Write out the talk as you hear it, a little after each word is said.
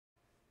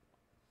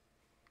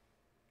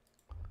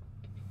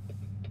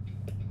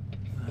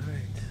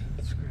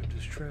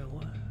trailer.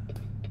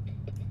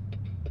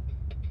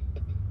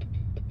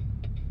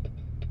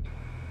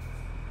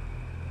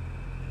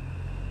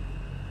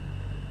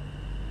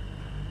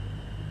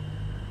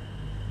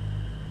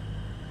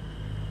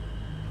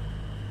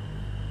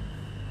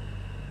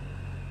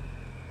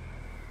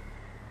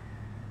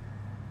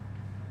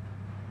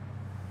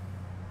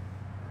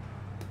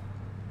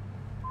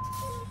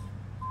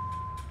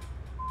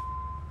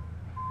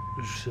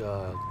 This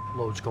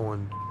load's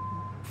going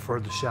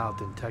further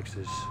south in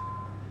Texas.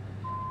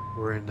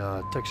 We're in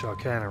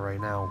Texarcana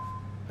right now,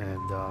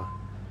 and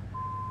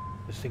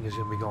this thing is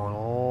going to be going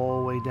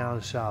all the way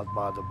down south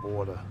by the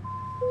border.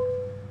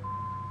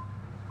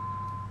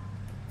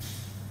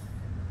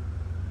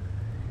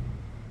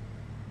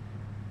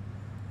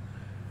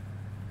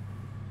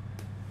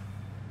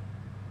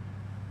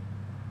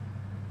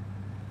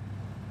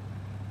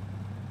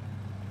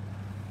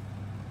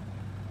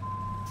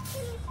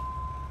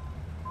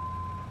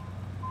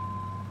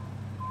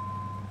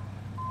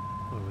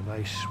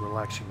 Nice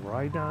relaxing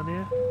ride down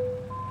there.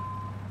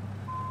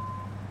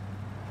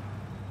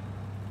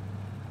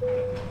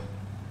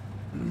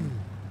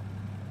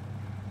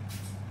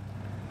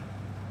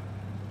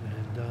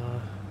 And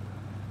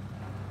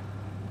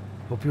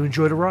hope you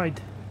enjoy the ride.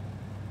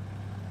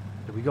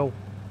 Here we go.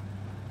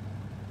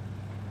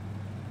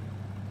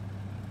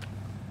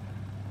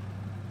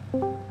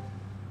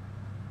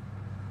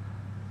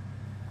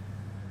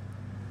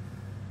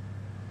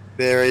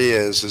 There he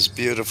is, as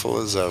beautiful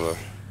as ever.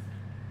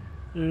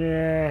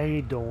 Yeah, how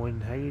you doing?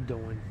 How you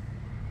doing?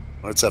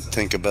 What's up,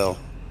 Tinkerbell?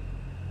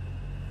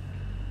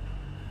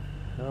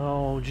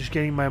 Oh, just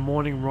getting my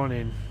morning run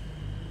in.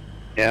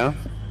 Yeah?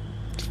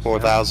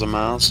 4,000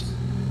 miles?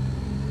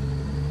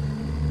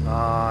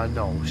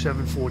 No,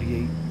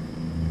 748.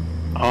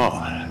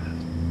 Oh,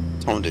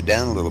 toned it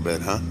down a little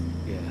bit, huh?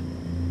 Yeah.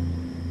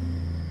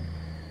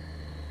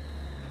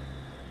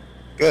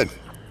 Good.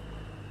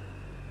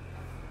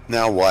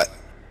 Now what?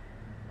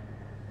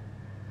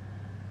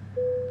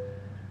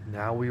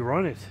 Now we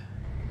run it.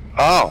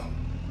 Oh,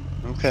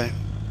 okay.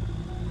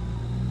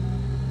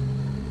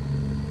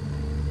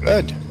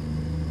 Good.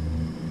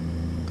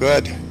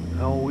 Good.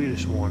 How are we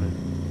this morning?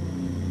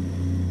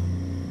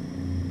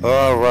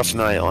 Oh, rough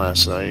night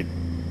last night.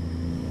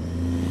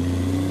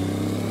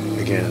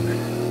 Again.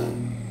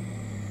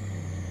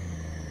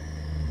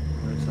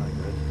 That's not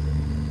good.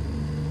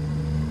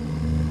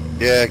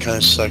 Yeah, it kind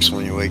of sucks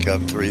when you wake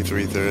up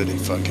 3:30,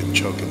 fucking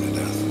choking to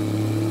death.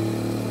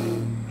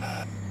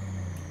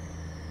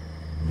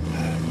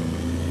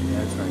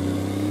 That's not good.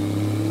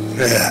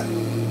 Yeah.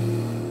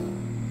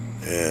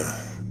 Yeah.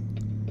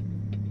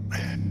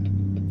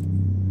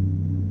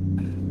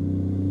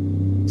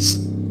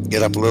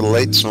 Get up a little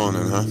late this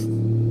morning, huh?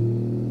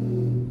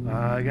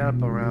 I got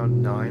up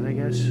around 9, I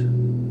guess.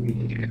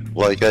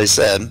 Like I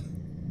said,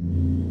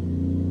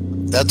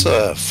 that's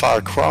a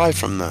far cry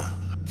from the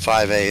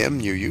 5 a.m.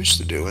 you used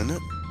to do, isn't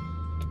it?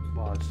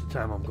 Well, it's the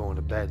time I'm going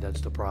to bed.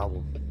 That's the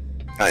problem.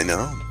 I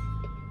know.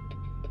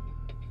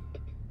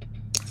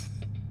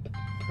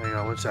 Hang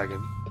on 1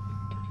 second.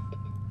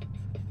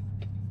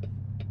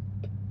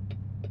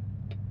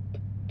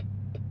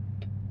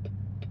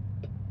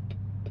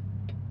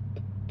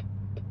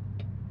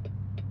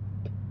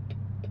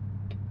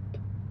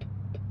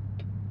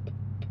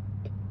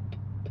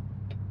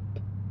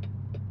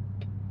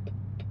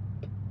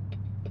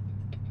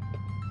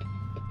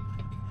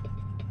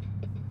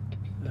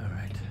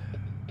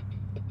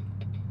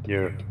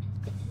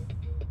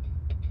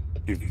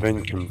 You've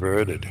been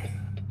converted.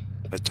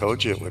 I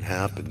told you it would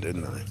happen,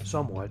 didn't I?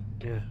 Somewhat,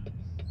 yeah.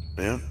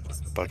 Yeah,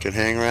 fucking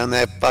hang around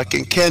that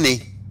fucking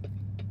Kenny.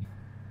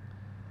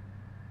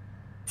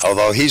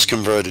 Although he's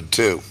converted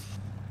too.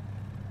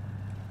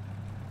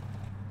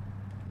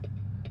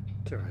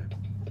 It's all right.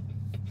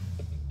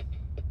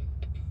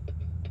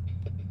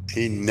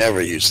 He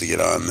never used to get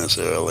on this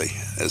early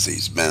as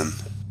he's been.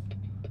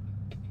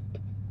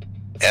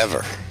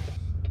 Ever.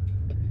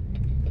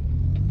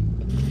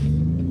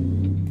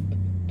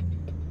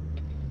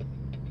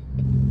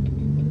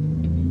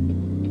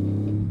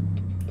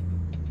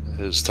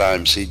 There's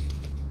times he'd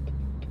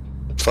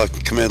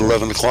fucking come in at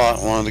 11 o'clock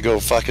and wanted to go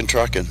fucking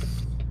trucking.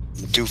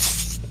 Do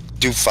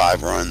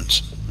 5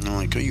 runs. And I'm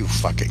like, are you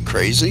fucking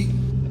crazy?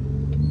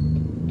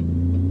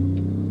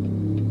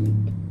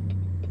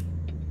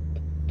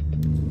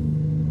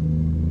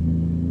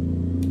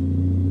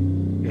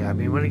 Yeah, I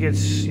mean, when it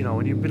gets, you know,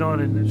 when you've been on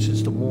it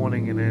since the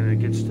morning and then it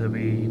gets to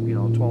be, you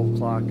know, 12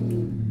 o'clock.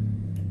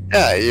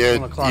 Yeah,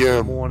 1 o'clock in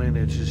the morning,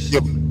 it's just...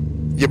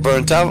 You're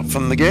burnt out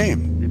from the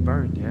game. You're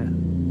burned, yeah.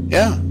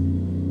 Yeah.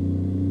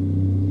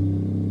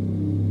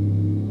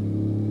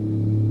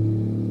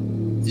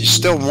 You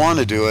still want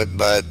to do it,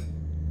 but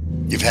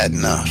you've had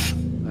enough.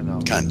 I know.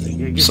 Kind of,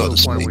 it gets so to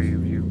to a point speak. where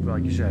you,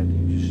 like you said,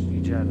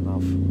 you had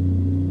enough.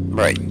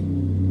 Right.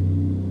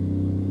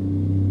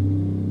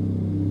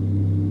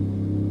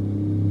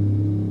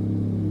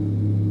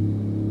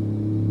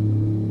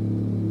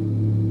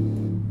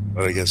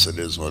 But I guess it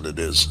is what it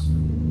is,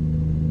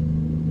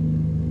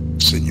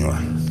 senor.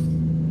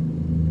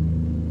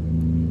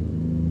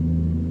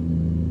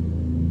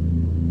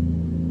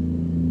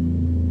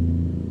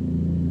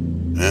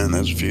 And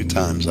there's a few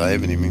times I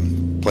haven't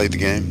even played the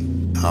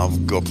game. I'll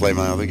go play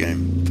my other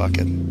game. Fuck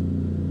it.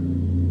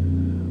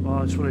 Well,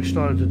 that's what I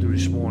started to do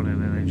this morning,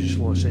 and I just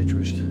lost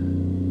interest.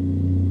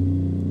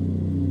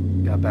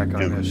 Got back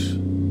on this.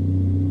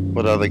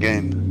 What other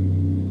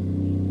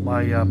game?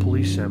 My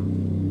police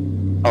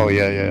sim. Oh,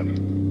 yeah.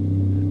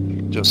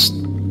 Just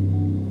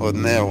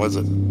wasn't there, was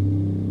it?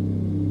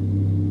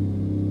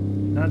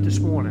 Not this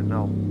morning,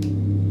 no.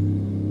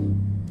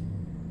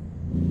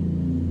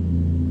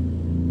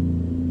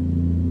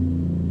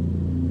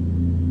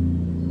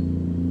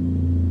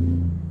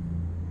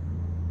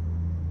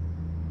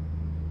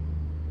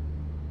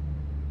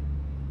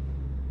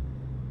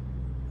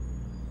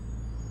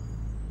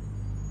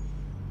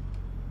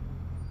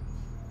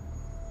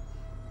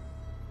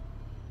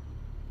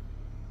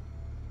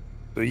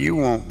 So you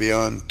won't be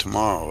on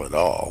tomorrow at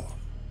all.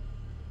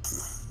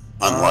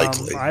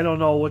 Unlikely. I don't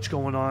know what's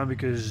going on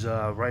because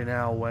right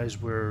now, as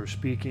we're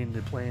speaking,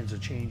 the plans are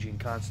changing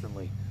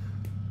constantly.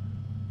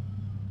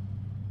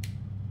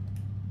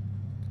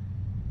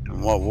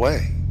 In what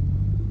way?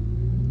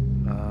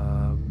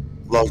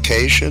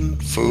 Location,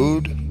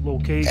 food,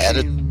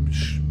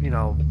 locations, you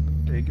know,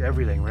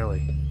 everything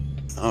really.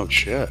 Oh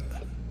shit.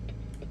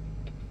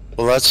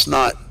 Well, that's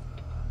not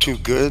too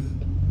good.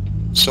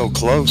 So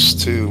close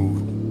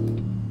to,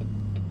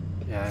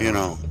 Yeah, you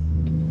know.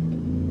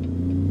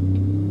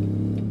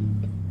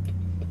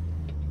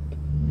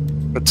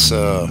 Puts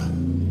a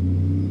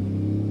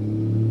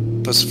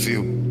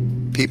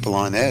few people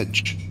on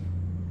edge.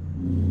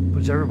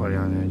 Puts everybody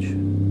on edge.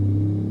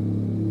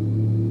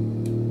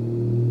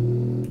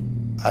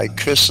 I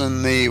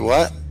christen the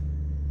what?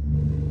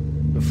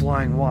 The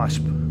flying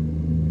wasp.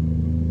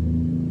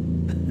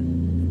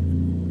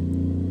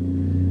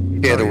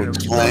 Care to You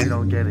explain?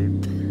 don't get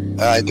it.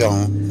 I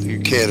don't. You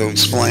care to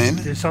explain?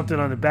 There's something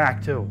on the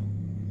back too.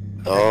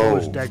 Oh.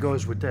 That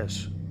goes with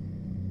this.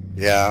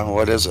 Yeah,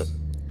 what is it?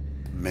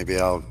 Maybe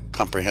I'll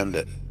comprehend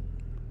it.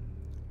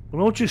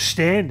 Well, don't just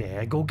stand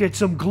there. Go get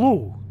some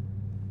glue.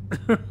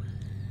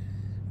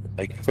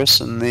 I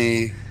christen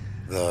the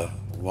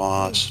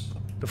wasp.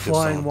 The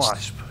flying Defunct.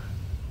 wasp.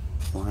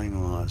 Flying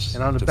wasp.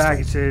 And on the back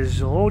it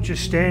says, well, don't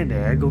just stand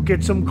there. Go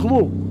get some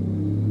glue.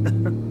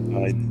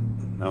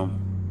 No.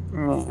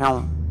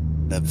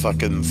 That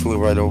fucking flew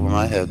right over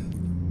my head.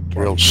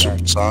 Real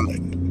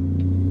supersonic.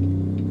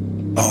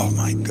 Oh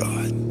my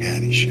God,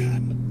 Caddyshack.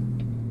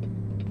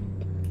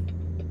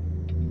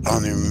 I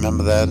don't even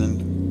remember that,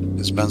 and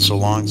it's been so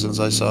long since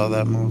I saw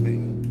that movie.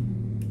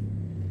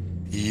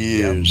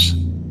 Years.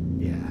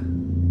 Yeah.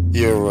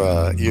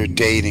 You're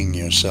dating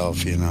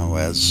yourself, you know,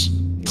 as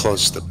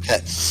close to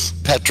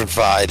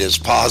petrified as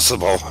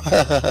possible.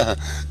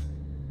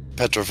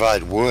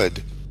 Petrified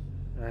wood.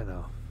 I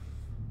know.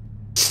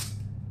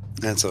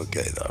 That's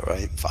okay though,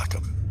 right? Fuck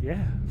them.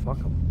 Yeah, fuck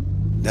them.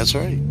 That's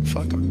right.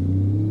 Fuck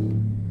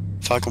them.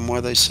 Fuck them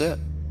where they sit.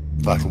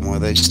 Fuck them where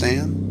they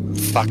stand.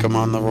 Fuck them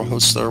on the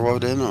roads they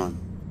rode in on.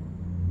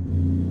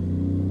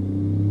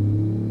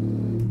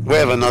 We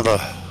have another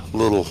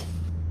little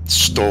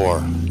store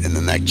in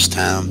the next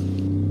town.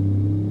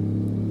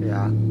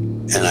 Yeah.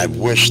 And I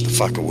wish the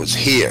fucker was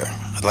here.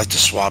 I'd like to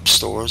swap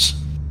stores.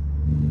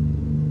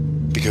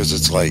 Because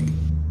it's like,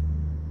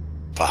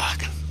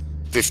 fuck,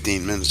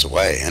 15 minutes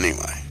away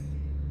anyway.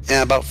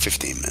 Yeah, about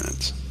 15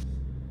 minutes.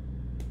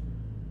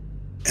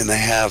 And they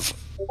have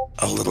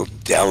a little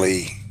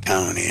deli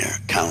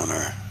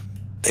counter.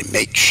 They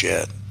make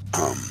shit.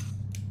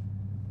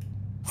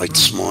 Like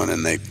this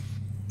morning, they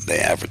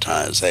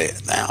advertise a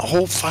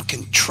whole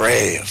fucking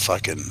tray of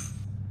fucking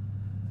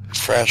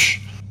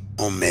fresh,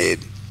 homemade,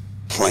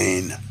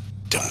 plain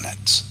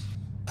donuts.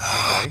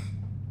 Okay.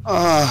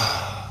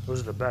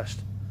 Those are the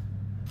best.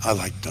 I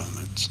like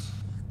donuts.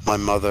 My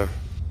mother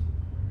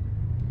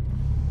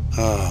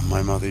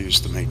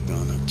used to make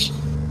donuts.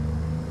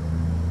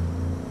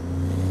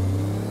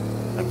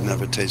 I've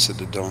never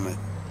tasted a donut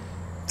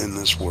in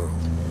this world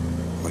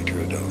like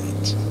her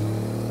donuts.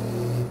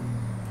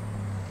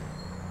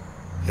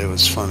 It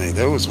was funny.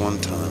 There was one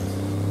time.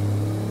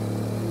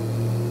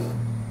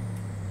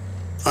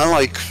 I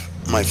like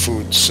my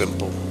food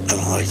simple. I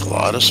don't like a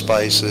lot of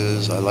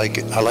spices. I like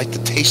it. I like to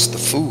taste the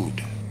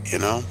food, you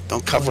know?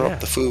 Don't cover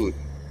up the food.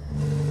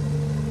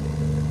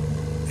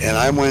 And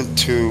I went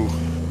to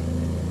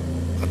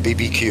a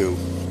BBQ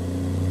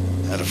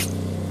at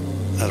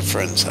a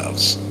friend's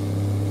house.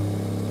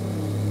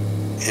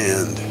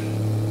 And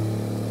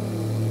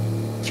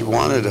she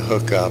wanted to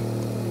hook up,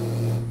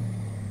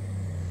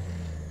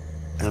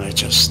 and I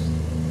just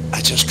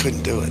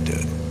couldn't do it,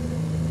 dude.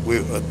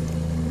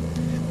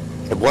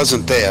 It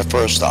wasn't there,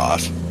 first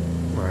off.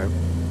 Right.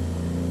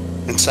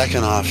 And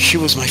second off, she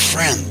was my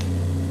friend.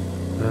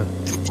 Yeah.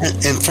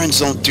 And friends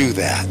don't do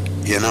that,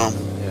 you know?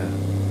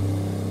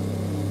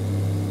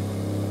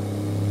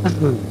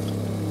 Yeah.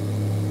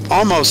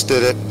 Almost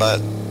did it,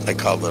 but I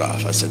called it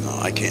off. I said, no,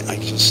 I can't. I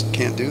just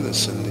can't do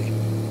this, Cindy.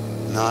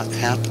 Not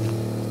happening.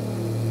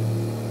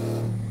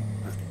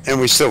 And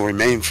we still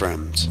remain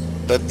friends.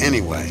 But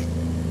anyway,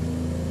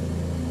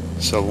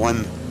 so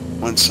one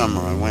summer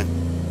I went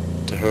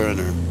to her and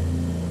her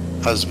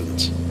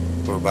husband's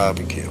for a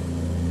barbecue.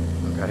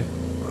 Okay.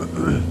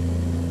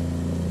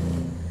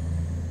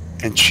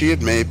 And she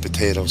had made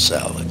potato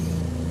salad.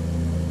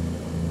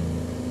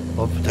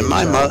 Love potato And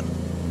my salad.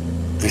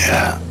 mother,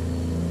 yeah,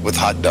 with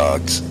hot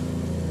dogs.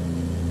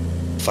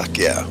 Fuck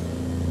yeah.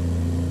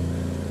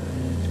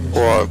 It's good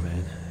Or stuff,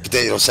 man.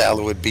 potato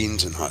salad with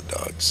beans and hot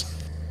dogs.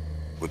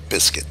 With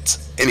biscuits.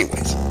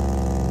 Anyways.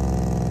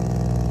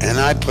 And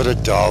I put a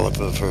dollop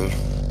of her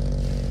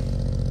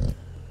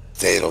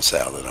potato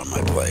salad on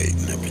my plate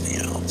and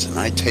everything else. And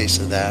I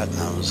tasted that and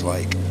I was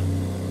like,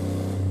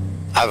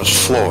 I was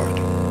floored.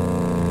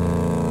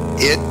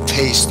 It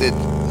tasted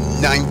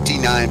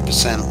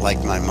 99%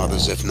 like my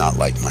mother's, if not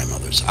like my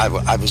mother's. I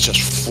was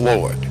just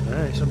floored.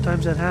 Hey,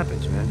 sometimes that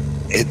happens, man.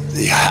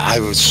 I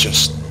was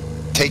just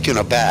taken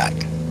aback.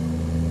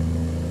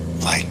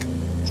 Like,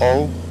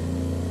 oh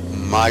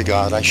my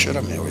God, I should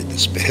have married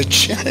this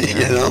bitch,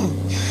 you know?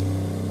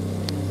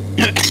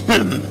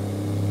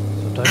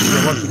 Sometimes you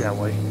get lucky that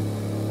way.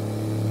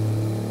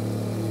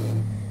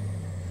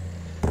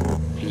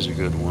 She's a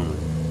good woman.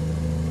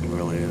 She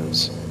really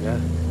is. Yeah.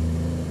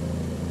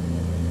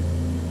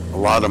 A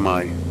lot of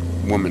my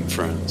women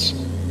friends,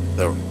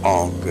 they're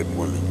all good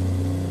women.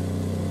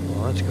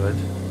 Well, that's good.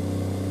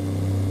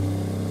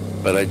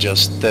 But I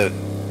just, that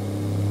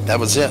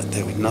was it.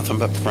 They were nothing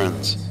but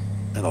friends.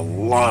 And a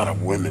lot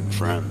of women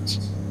friends.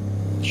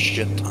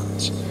 Shit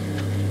tons.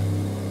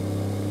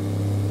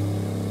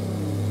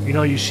 You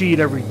know, you see it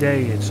every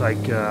day. It's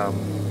like,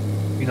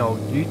 you know,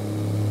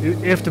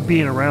 after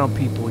being around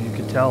people, you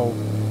can tell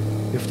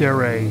if they're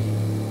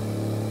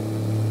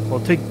well,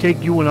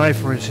 take you and I,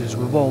 for instance.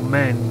 We're all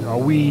men. Are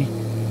we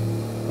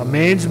a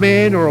man's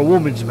man or a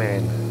woman's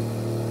man?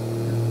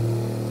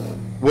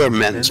 We're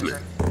men's men.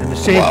 And the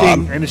same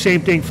thing. And the same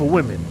thing for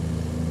women.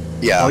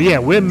 Yeah. Oh yeah,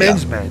 we're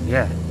men's men.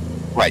 Yeah.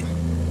 Right.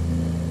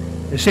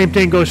 The same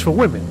thing goes for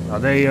women. Are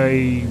they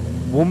a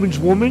woman's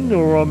woman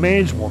or a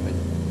man's woman?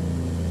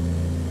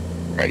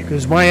 Right.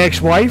 Because my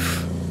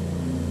ex-wife,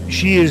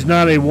 she is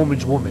not a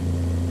woman's woman.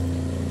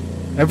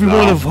 Every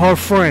one of her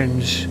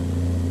friends,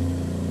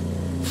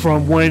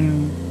 from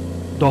when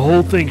the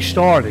whole thing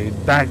started,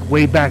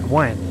 way back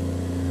when,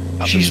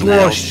 she's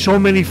lost so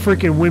many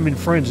freaking women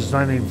friends. It's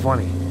not even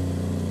funny.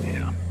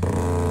 Yeah.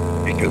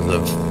 Because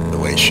of the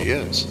way she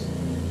is.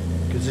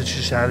 Because it's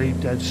just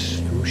that's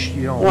who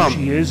she, Well, who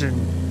she is, and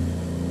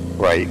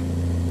right.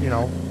 you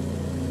know.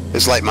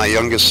 It's like my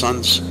youngest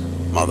son's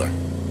mother.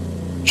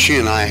 She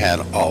and I had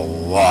a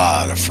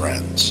lot of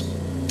friends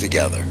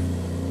together.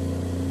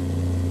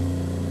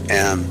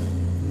 And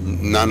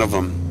none of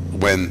them,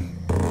 when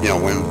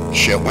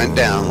shit went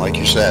down, like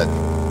you said,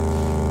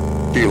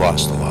 she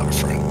lost a lot of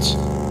friends.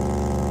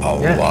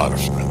 A lot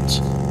of friends.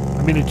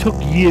 I mean, it took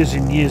years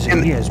and years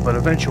and years, but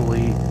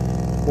eventually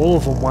all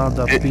of them wound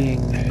up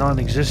being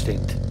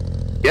non-existent.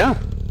 Yeah.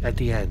 At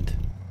the end.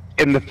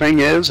 And the thing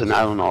is, and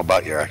I don't know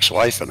about your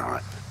ex-wife or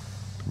not,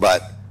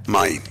 but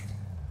my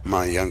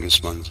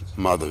youngest one's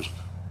mother,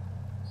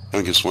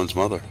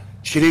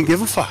 she didn't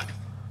give a fuck.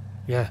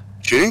 Yeah.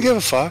 She didn't give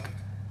a fuck.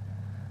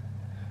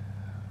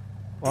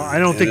 Well, I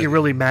don't think it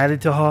really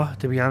mattered to her,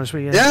 to be honest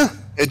with you. Yeah,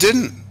 it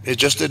didn't. It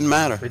just didn't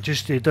matter.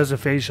 It doesn't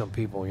faze some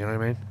people, you know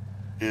what I mean?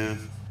 Yeah.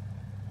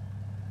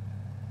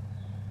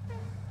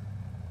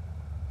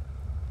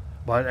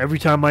 But every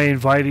time I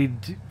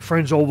invited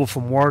friends over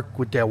from work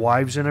with their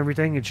wives and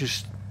everything, it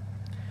just...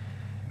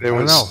 There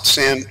was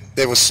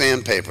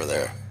sandpaper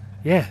there.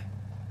 Yeah.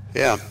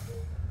 Yeah.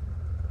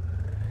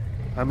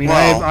 I mean,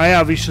 I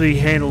obviously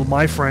handled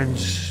my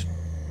friends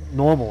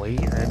normally,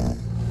 and...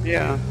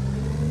 Yeah.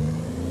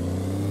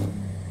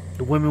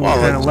 The women were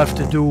kind of left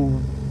to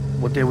do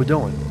what they were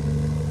doing,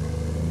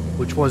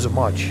 which wasn't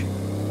much.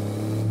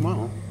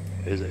 Well,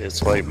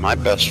 it's like my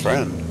best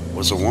friend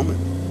was a woman.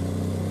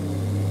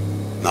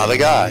 Not a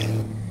guy.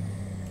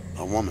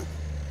 A woman.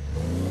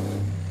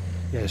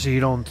 Yeah, so you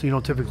don't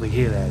typically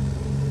hear that.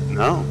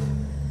 No.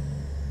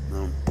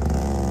 No.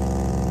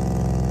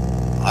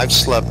 I've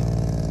slept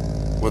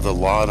with a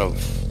lot of,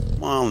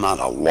 well, not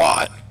a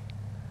lot.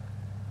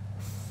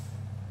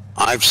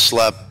 I've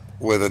slept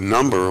with a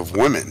number of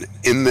women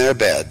in their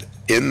bed,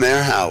 in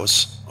their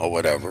house, or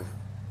whatever,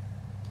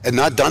 and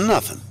not done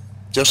nothing.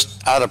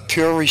 Just out of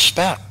pure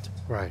respect.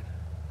 Right.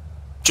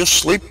 Just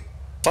sleep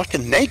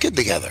fucking naked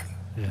together.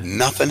 Yeah.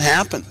 Nothing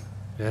happened.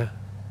 Yeah.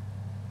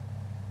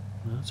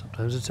 Well,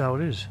 sometimes that's how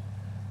it is.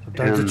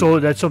 Sometimes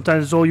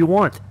it's all you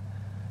want.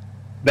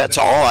 That's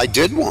all I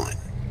did want.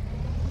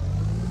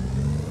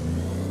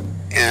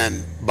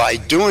 And by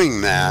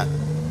doing that,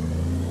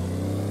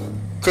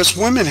 because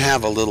women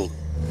have a little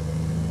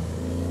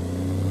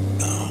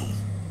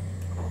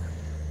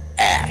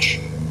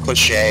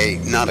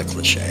cliche, not a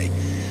cliche,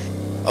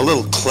 a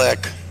little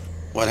click,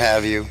 what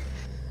have you.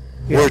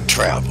 Yeah. Word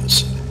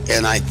travels.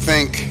 And I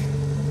think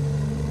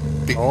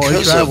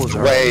because of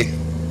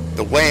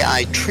the way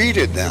I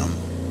treated them,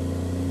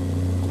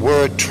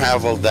 word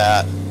traveled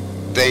that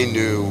they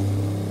knew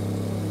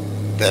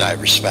that I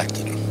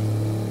respected them.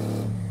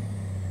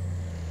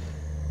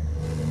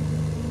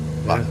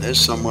 Yeah. There's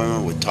some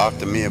women would talk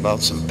to me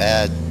about some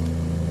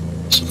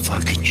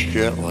fucking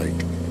shit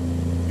like,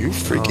 you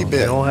freaky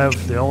bitch.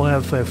 They all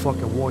have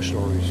fucking war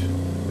stories.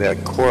 They're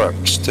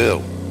quirks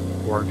too.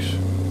 Works.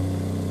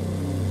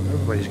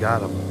 Everybody's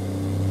got them.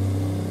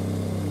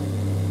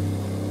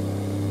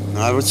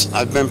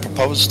 I've been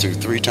proposed to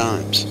 3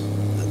 times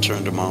and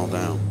turned them all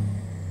down.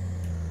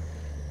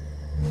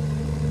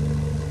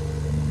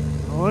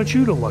 Oh, aren't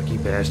you the lucky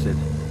bastard?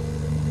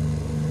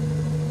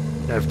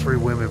 To have 3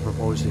 women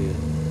propose to you.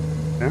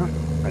 Yeah,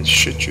 I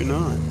shit you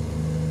not.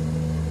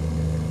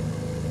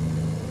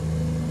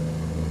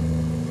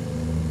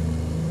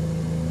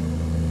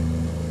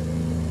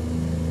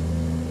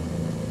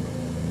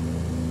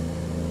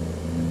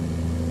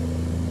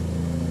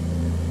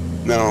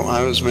 No,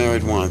 I was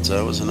married once.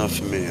 That was enough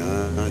for me.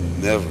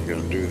 I'm never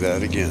gonna do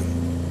that again.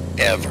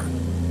 Ever.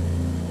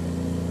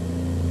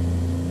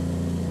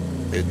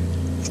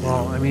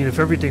 Well, I mean, if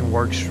everything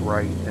works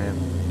right and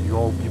you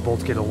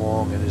both get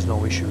along and there's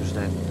no issues,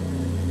 then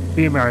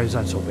being married is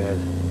not so bad.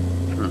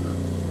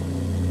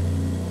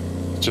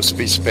 Just a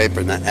piece of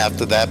paper. Now,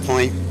 after that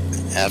point,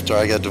 after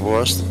I got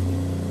divorced,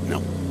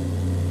 no.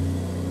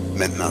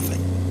 Meant nothing.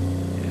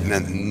 Yeah.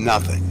 Meant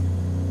nothing.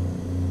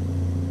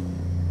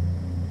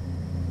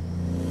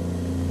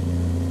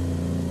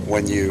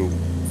 When you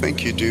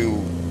think you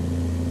do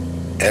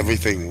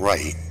everything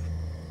right,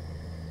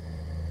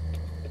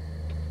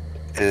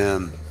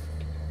 and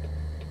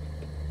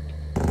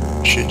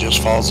shit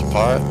just falls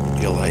apart,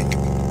 you're like,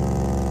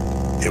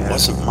 it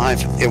wasn't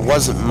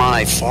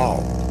my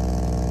fault.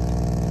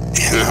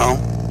 You know?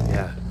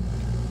 Yeah.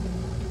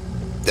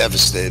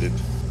 Devastated.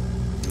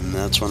 And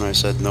that's when I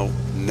said, no,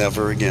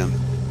 never again.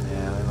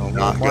 Yeah, I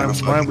know.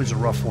 Mine was a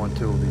rough one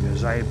too,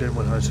 because I had been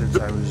with her since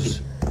I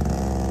was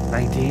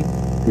 19.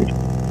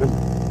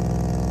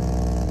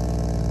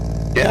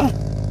 Yeah.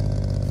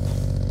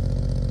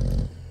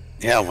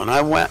 Yeah, when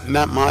I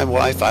met my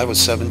wife, I was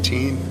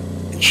 17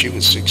 and she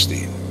was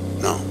 16.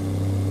 No,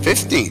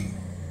 15.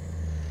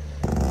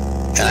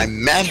 And I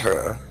met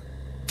her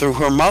through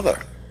her mother.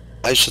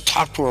 I used to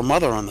talk to her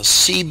mother on the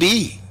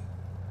CB.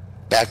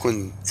 Back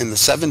when, in the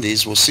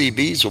 70s,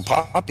 CBs were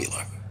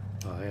popular.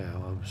 Oh yeah,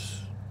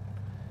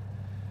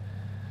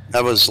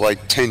 That was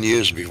like 10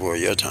 years before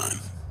your time.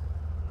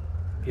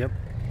 Yep.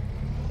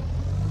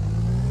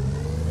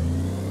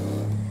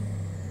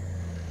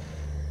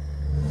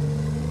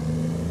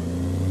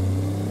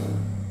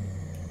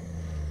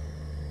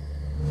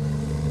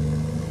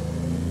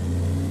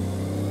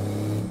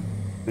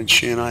 And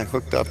she and I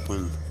hooked up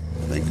when,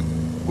 I think,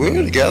 we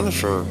were together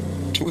for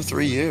 2 or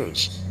 3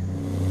 years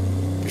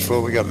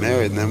before we got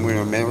married, and then we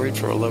were married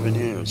for 11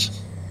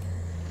 years.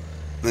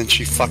 And then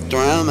she fucked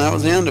around, and that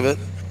was the end of it.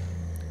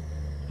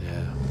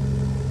 Yeah.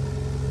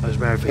 I was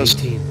married for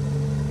 18.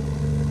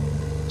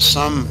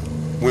 Some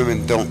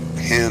women don't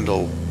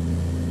handle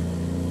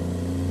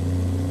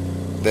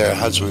their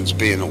husbands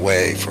being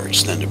away for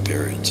extended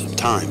periods of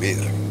time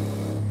either.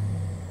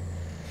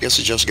 I guess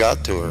it just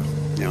got to her,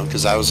 you know,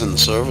 because I was in the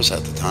service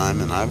at the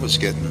time, and I was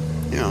getting,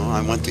 you know,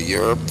 I went to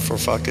Europe for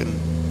fucking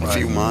a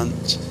few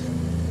months.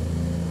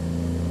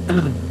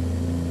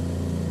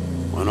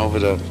 Went over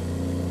to,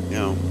 you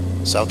know,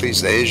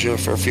 Southeast Asia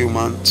for a few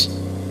months.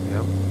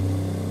 Yep.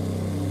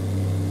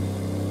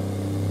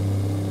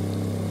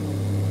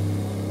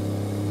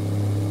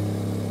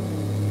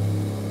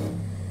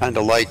 Kind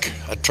of like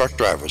a truck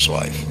driver's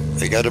wife.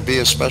 They got to be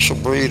a special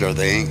breed or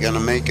they ain't gonna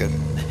make it.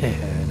 Yeah,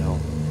 I know.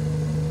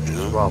 You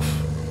know? Rough.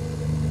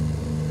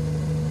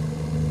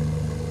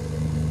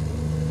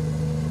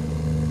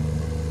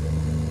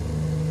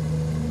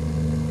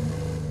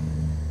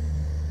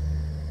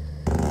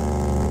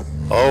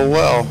 Oh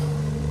well.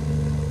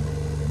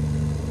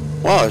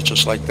 Well, it's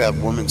just like that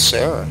woman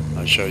Sarah.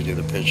 I showed you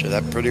the picture.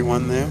 That pretty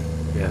one there.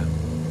 Yeah.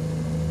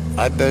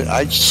 I bet,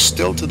 I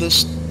still to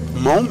this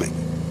moment,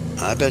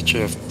 I bet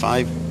you if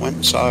I went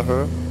and saw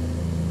her,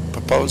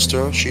 proposed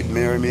to her, she'd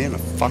marry me in a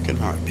fucking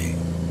heartbeat.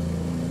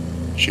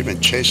 She'd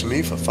been chasing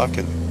me for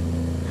fucking,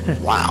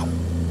 wow,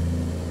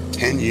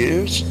 10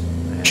 years?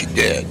 Yeah. She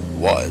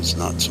was,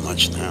 not so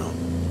much now.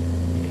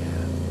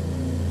 Yeah.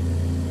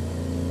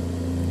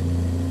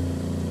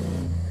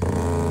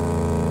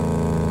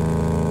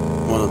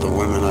 One of the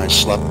women I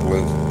slept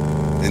with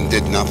and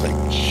did nothing.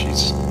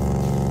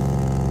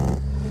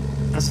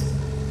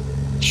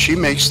 She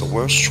makes the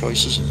worst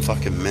choices in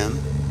fucking men.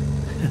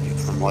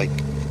 I'm like,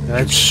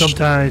 That's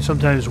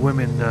sometimes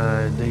women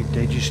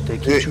they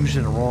keep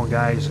choosing the wrong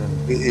guys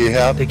and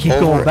they keep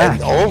going back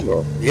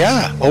over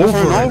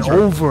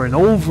and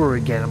over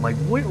again. I'm like,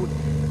 you're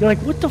like,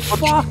 what the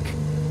fuck?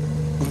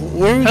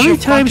 Where is How many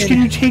times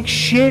can you take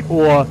shit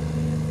or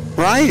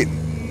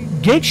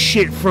get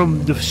shit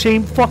from the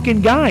same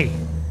fucking guy?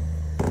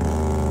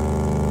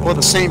 Or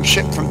the same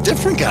shit from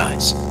different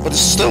guys, but it's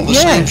still the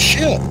same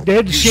shit. They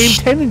have the same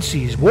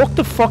tendencies. Walk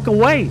the fuck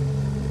away.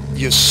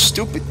 You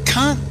stupid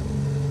cunt.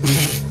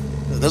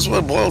 That's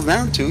what it boils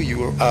down to.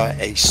 You are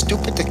a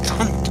stupid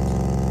cunt.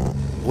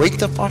 Wake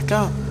the fuck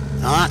up.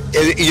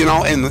 You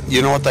know, and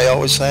you know what they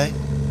always say?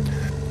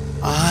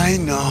 I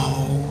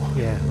know.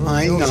 Yeah, well,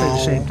 I they all know. say the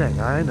same thing.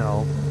 I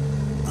know.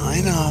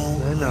 I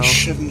know. I know. I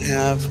shouldn't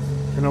have.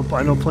 I know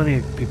plenty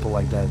of people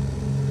like that.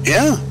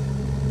 Yeah.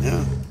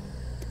 Yeah.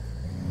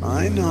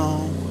 I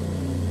know.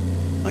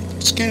 I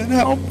just can't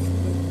help.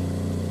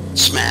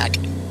 Smack.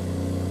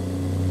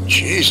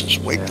 Jesus,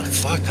 wake the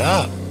fuck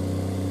up.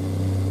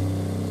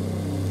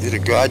 Hit a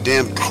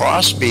goddamn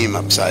cross beam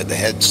upside the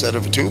head instead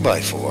of a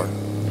 2x4.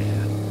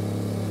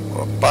 Yeah.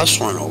 Or a bus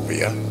run over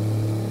you.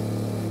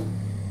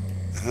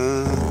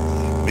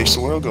 Makes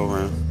the world go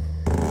round.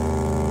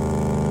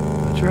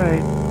 That's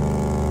right.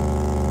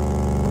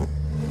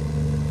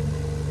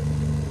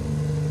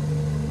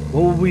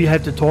 What would we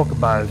have to talk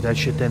about if that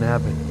shit didn't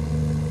happen?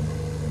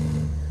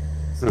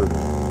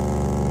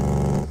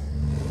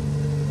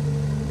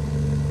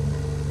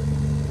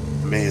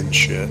 Man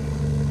shit.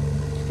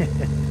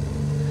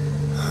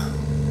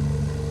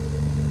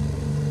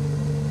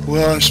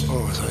 Well, I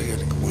suppose I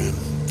gotta go in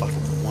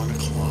fucking 1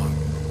 o'clock.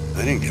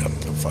 I didn't get up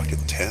until fucking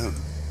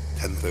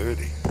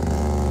 10:30.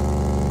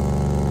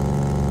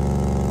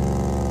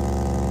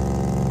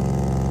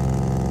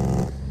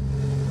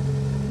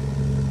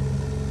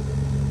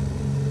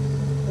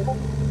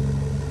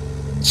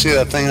 See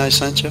that thing I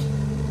sent you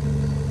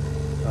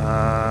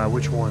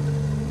Which one?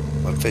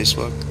 on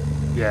Facebook?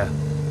 Yeah.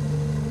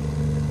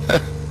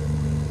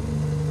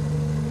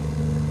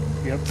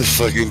 Yep. The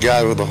fucking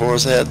guy with the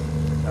horse head?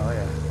 Oh,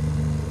 yeah.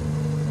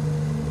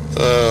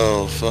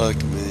 Oh, fuck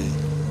me.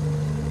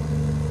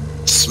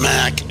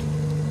 Smack.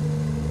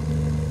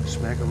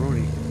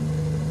 Smackaroonie.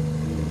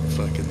 You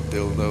fucking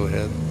dildo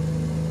head.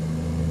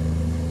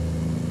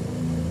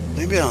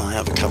 Maybe I'll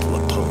have a couple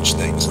of poached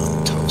eggs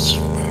on toast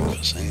for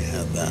breakfast. I ain't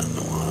had that in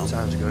a while.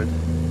 Sounds good.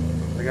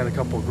 I got a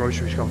couple of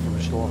groceries coming from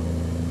the store.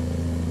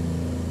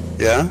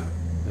 Yeah?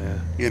 Yeah.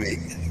 You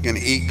gonna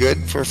eat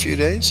good for a few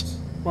days?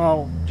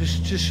 Well,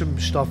 just some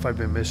stuff I've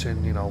been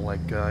missing, you know,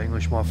 like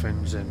English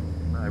muffins, and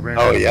I ran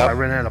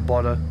out of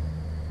butter.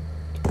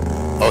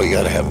 Oh, you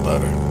gotta have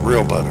butter.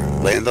 Real butter.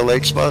 Land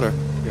O'Lakes butter.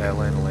 Yeah,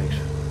 Land O'Lakes.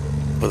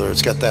 Whether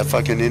it's got that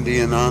fucking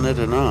Indian on it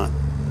or not.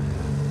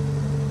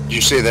 Did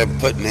you say they're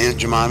putting Aunt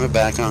Jemima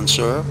back on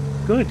syrup?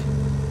 Good.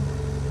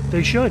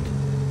 They should.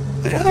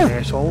 Yeah. Fucking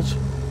assholes.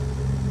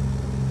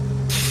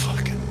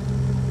 Fucking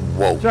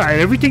whoa. It's all right.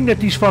 Everything that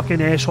these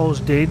fucking assholes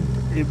did,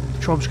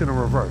 Trump's gonna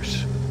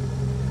reverse.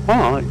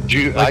 Oh,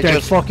 Like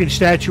that fucking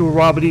statue of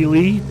Robert E.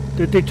 Lee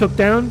that they took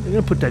down. They're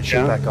gonna put that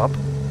shit back up.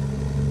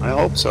 I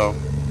hope so.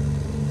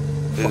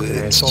 Fucking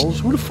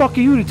assholes. Who the fuck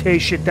are you to tear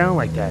shit down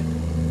like that?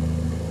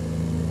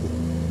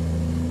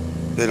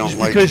 They don't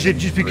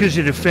just because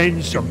it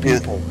offends some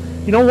people.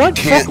 You know what?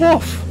 Fuck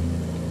off.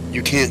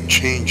 You can't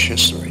change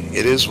history.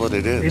 It is what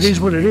it is. It is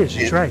what it is.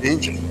 That's right.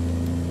 Change it.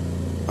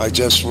 I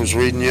just was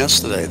reading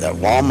yesterday that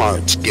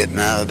Walmart's getting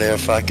out of their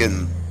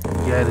fucking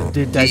Yeah, they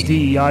did that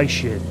DEI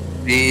shit.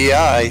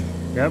 DEI.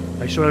 Yep,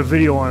 I saw a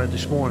video on it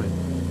this morning.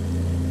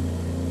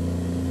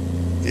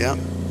 Yeah.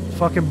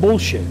 Fucking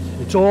bullshit.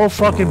 It's all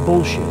fucking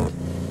bullshit.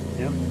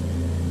 Yep.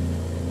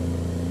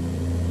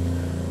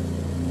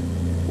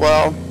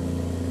 Well,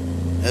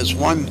 as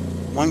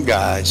one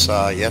guy I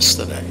saw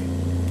yesterday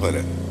put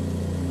it,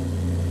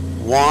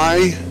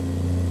 why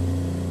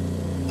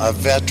are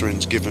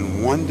veterans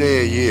given 1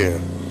 day a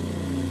year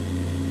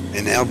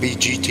and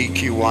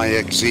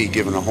LBGTQYXZ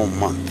given a whole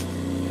month?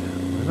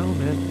 I know,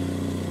 man.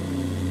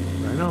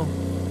 I know.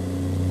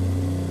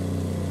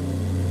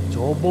 It's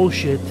all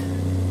bullshit.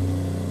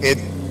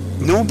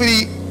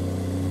 Nobody,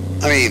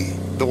 I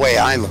mean, the way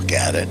I look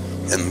at it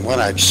and what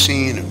I've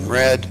seen and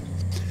read,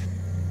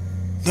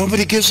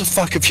 nobody gives a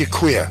fuck if you're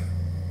queer.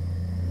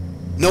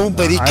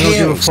 Nobody cares. I don't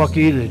give a fuck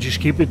either.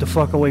 Just keep it the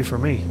fuck away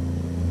from me.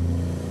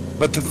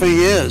 But the thing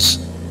is,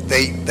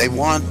 they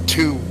want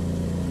to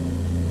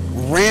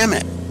ram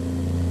it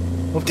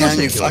down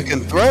your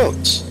fucking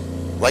throats.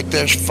 Like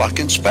they're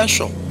fucking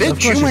special.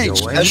 Bitch, you ain't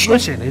special.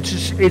 Listen,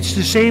 it's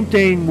the same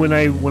thing when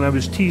I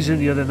was teasing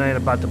the other night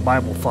about the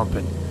Bible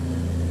thumping.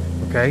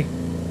 Okay?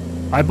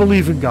 I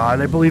believe in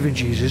God. I believe in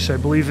Jesus. I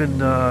believe in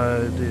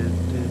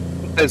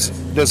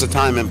There's a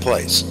time and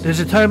place. There's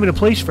a time and a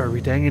place for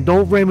everything, and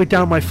don't ram it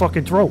down my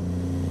fucking throat.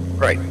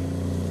 Right.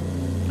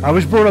 I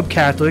was brought up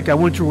Catholic. I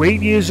went through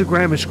 8 years of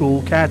grammar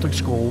school, Catholic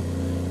school.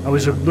 I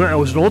was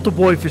an altar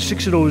boy for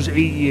 6 of those 8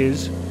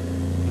 years.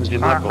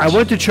 I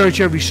went to church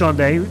every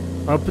Sunday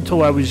up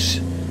until I was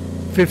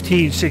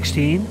 15,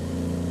 16.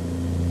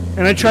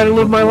 And I tried to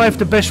live my life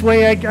the best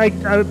way I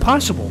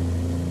possible.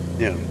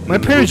 Yeah. My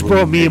parents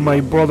brought me and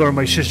my brother and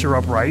my sister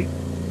up right.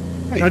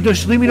 Now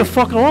just leave me the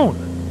fuck alone.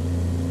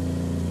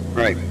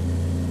 Right.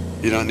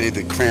 You don't need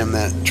to cram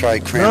that, try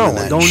cramming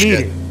that shit. No, don't need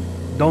it.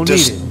 Don't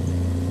need it.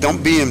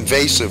 Don't be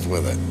invasive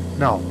with it.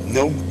 No.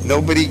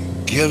 Nobody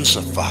gives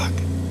a fuck.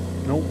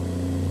 Nope.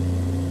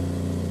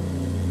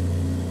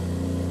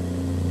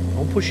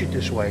 Don't push it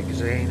this way,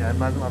 because I'm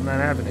not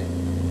having it.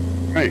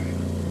 Right.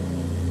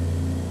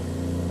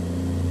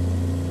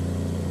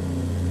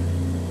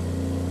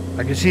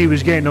 I could see he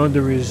was getting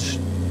under his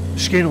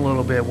skin a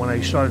little bit when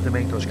I started to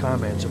make those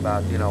comments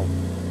about, you know,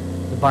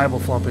 the Bible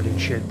thumping and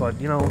shit, but,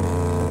 you know,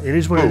 it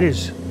is what it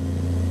is.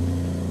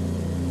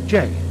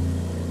 Jay.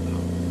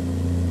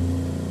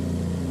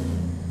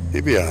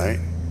 He'd be alright.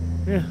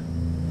 Yeah.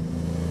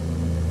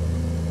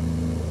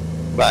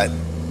 But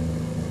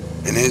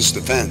in his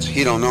defense,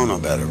 he don't know no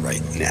better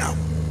right now.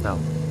 No.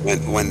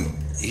 When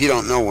he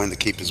don't know when to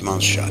keep his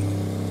mouth shut.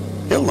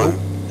 He'll learn.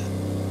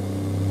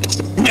 It's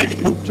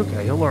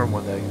okay. He'll learn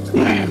one day.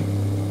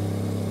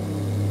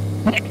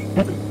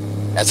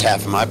 That's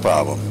half of my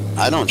problem.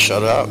 I don't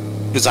shut up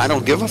because I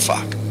don't give a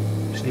fuck.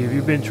 Steve,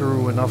 you've been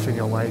through enough in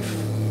your life.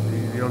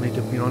 You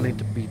don't need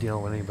to be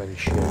dealing with anybody's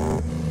shit.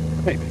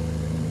 Maybe.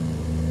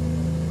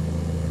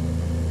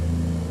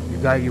 You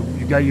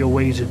got your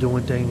ways of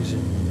doing things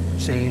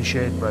and saying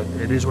shit, but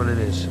it is what it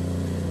is.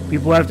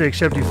 People have to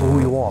accept you for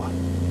who you are.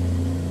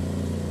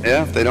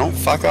 Yeah, if they don't,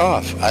 fuck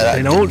off.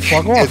 They don't,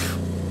 fuck off.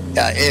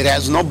 It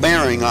has no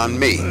bearing on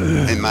me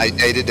in my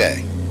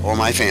day-to-day or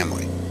my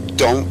family.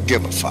 Don't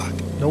give a fuck.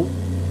 Nope.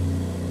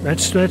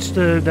 That's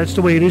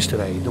the way it is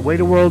today. The way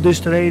the world is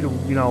today,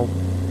 you know,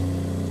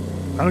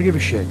 I don't give a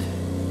shit.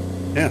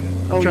 Yeah.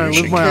 I'm trying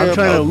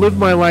to live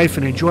my life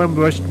and enjoy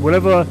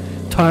whatever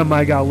time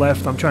I got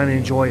left. I'm trying to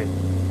enjoy it.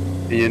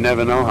 You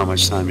never know how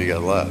much time you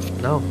got left.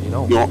 No, you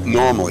don't.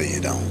 Normally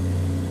you don't.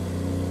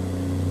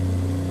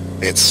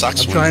 It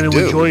sucks I'm when you trying to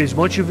do. enjoy as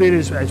much of it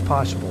as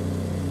possible.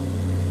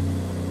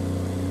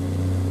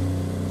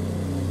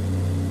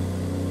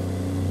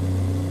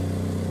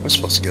 We're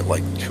supposed to get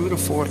like 2 to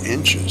 4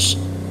 inches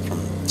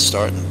from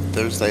starting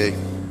Thursday,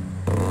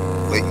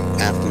 late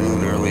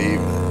afternoon, early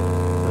evening.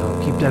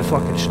 Keep that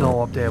fucking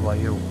snow up there by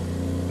you.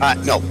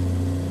 No.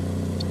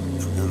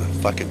 I'm gonna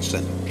fucking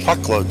send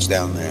truckloads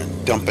down there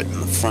and dump it in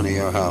the front of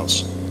your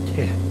house.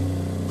 Yeah.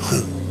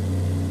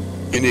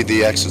 You need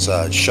the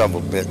exercise.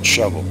 Shovel, bit,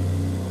 shovel.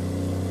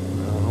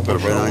 Put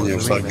it right on your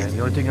fucking...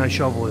 The only thing I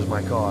shovel is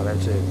my car.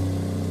 That's it.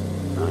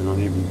 I don't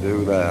even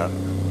do that.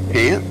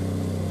 Can't?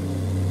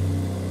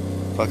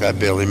 Fuck, I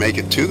barely make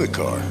it to the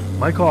car.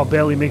 My car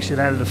barely makes it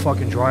out of the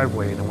fucking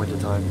driveway in the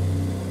wintertime.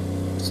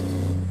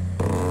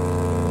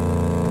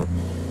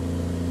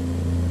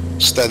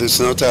 Studded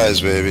snow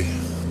tires, baby.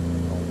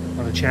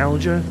 On a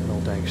Challenger?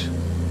 No thanks.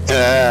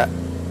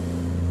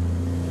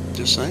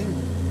 Just saying.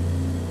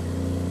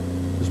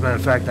 As a matter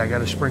of fact, I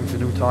got a spring for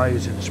new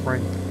tires in the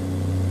spring.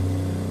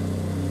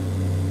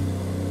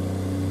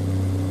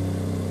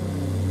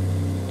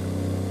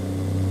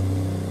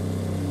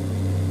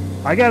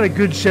 I got a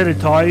good set of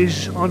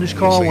tires on this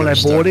car when I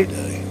bought it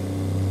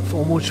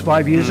almost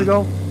 5 years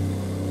ago.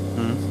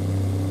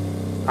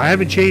 I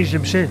haven't changed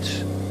them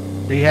since.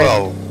 They had,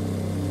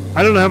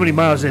 I don't know how many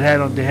miles they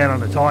had on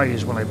the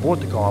tires when I bought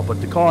the car,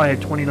 but the car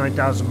had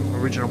 29,000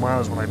 original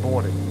miles when I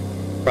bought it.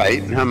 Right,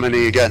 and how many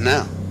you got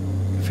now?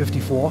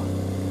 54.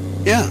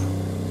 Yeah.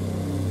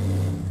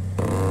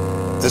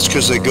 That's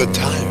because they're good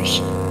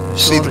tires.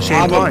 See, the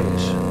same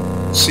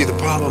tires. See, the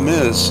problem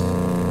is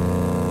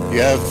you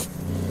have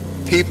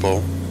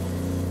people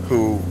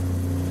who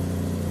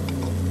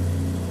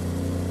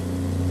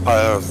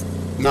are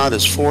not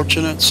as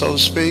fortunate, so to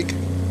speak.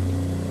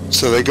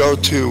 So they go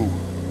to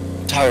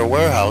Tire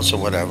Warehouse or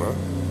whatever,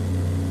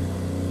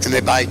 and they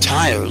buy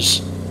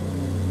tires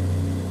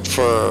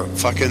for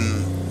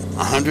fucking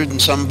 $100 and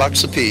some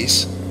bucks a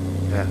piece.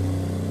 Yeah.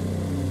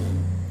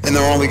 And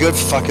they're only good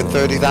for fucking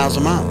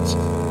 30,000 miles.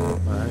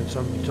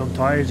 Some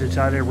tires, it's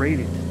how they're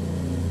rated.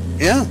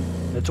 Yeah.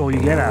 That's all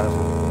you get out of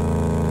them.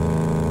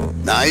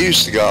 Now, I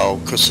used to go,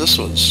 because this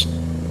was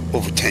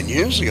over 10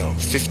 years ago,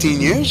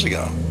 15 years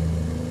ago.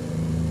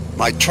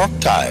 My truck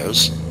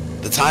tires,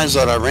 the tires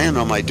that I ran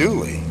on my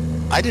dually,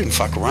 I didn't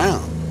fuck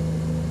around.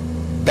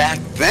 Back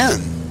then,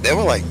 they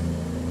were like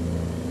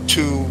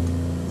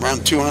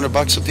around 200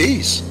 bucks a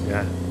piece.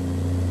 Yeah.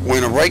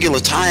 When a regular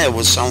tire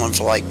was selling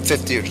for like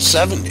 50 or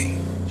 70.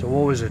 So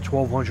what was it,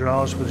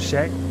 $1,200 for the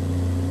set?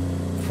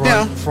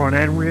 Front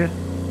and rear?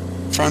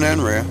 Front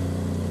and rear.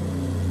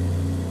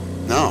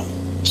 No.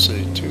 Let's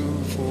see, 2,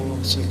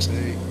 4, 6,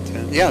 8,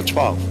 10. Yeah,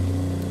 12.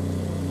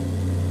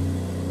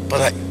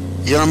 But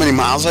you know how many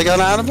miles I got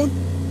out of them?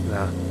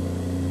 Yeah.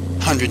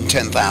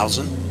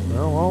 110,000.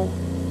 Well,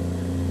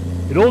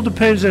 it all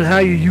depends on how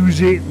you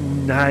use it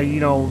and how, you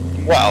know.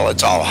 Well,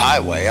 it's all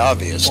highway,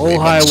 obviously. All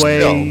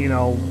highway, you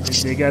know,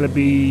 they got to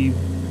be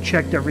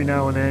checked every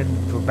now and then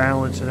for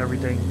balance and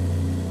everything.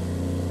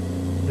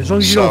 As long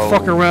as you don't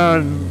fuck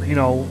around, you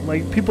know,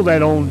 like people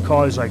that own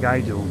cars like I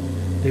do,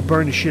 they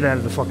burn the shit out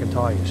of the fucking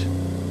tires.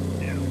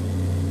 Yeah.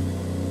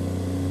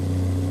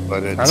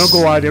 But it's... I don't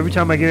go out, every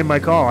time I get in my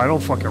car, I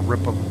don't fucking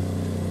rip them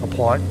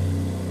apart.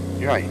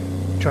 You're right.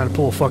 Trying to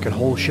pull a fucking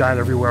hole shot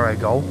everywhere I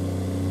go.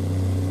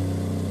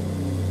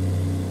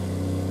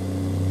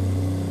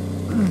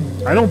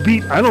 I don't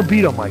beat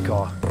on my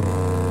car.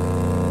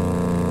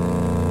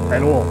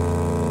 At all.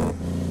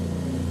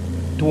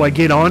 Do I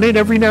get on it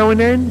every now and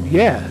then?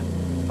 Yeah.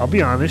 I'll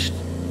be honest.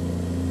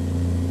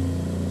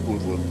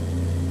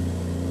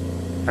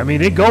 I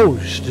mean, it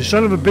goes. The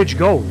son of a bitch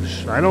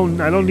goes. I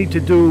don't need to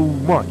do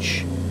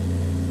much.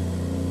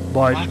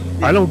 But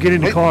I don't get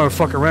in the car and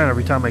fuck around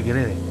every time I get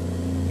in it.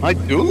 My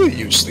dually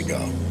used to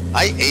go.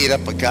 I ate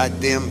up a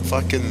goddamn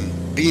fucking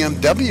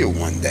BMW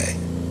one day.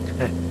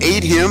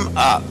 Ate him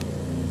up.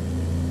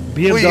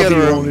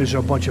 BMW owners are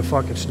a bunch of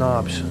fucking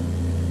snobs.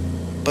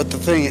 But the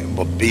thing,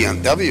 well,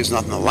 BMW is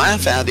nothing to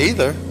laugh at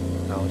either.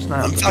 No, it's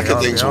not. Them fucking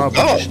things will a bunch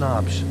go. of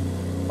snobs.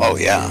 Oh,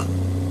 yeah.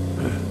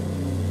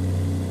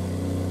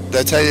 Did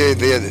I tell you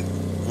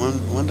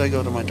when did I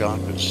go to my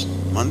doctor's?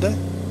 Monday?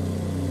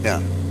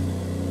 Yeah.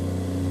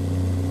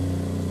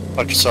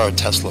 Fucking saw a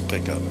Tesla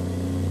pickup.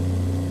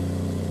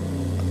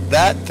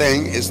 That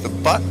thing is the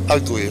butt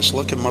ugliest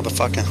looking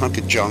motherfucking hunk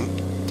of junk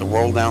to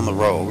roll down the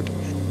road.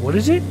 What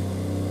is it?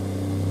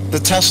 The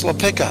Tesla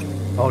pickup.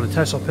 Oh, the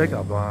Tesla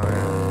pickup.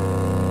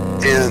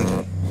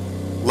 And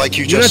like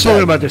you You're just not said.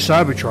 talking about the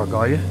Cybertruck,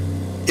 are you?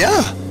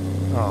 Yeah.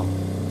 Oh.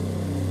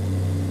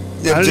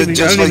 Yeah, I don't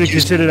just even like you,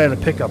 consider that a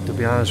pickup, to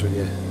be honest with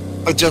you.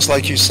 but just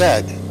like you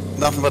said,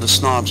 nothing but a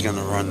snob's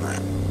gonna run that.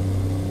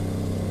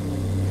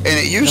 And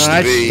it used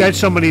to be. That's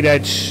somebody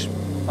that's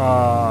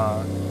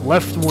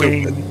left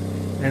wing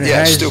and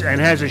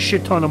has a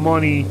shit ton of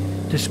money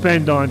to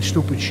spend on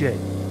stupid shit.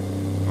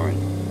 Right.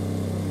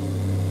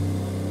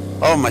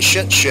 Oh, my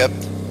shit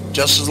shipped,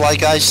 just as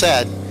like I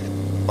said.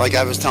 Like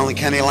I was telling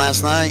Kenny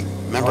last night.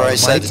 Remember I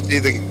said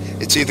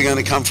it's either going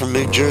to come from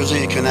New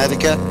Jersey or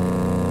Connecticut?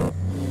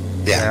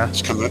 Yeah.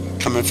 It's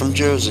coming from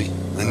Jersey.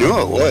 I knew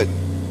it would.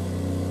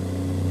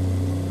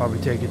 Probably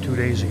take it 2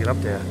 days to get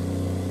up there.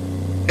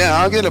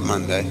 Yeah, I'll get it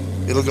Monday.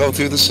 It'll go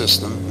through the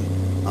system.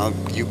 I'll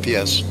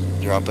UPS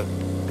drop it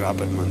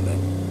Monday.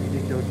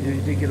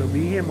 You think it'll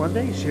be here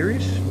Monday?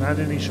 Serious? Not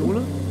any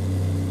sooner?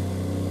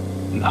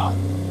 No.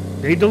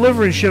 They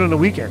delivering shit on the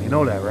weekend. You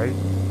know that, right?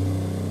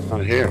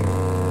 Not here.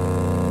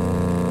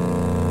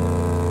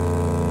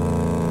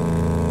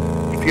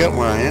 You forget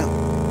where I am.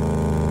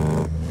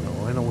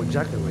 No, I know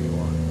exactly where you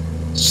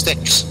are.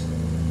 Sticks.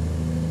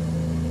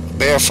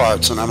 Bear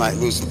farts and I might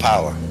lose the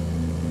power.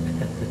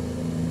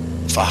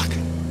 Fuck.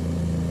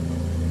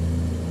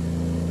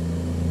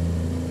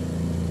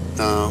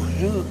 No,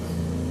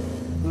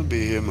 I'll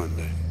be here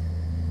Monday.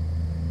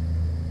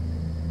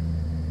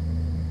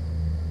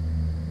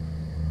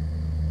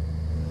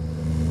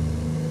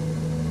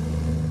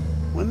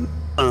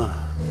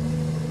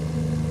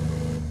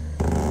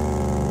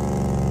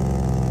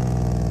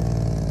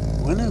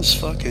 When is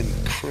fucking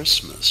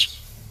Christmas?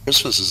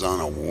 Christmas is on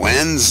a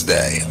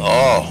Wednesday.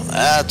 Oh,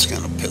 that's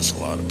gonna piss a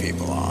lot of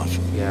people off.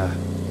 Yeah.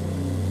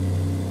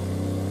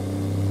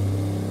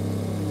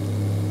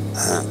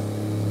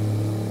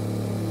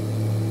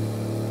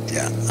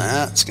 Yeah,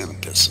 that's gonna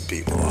piss some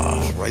people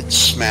off. Right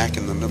smack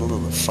in the middle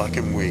of the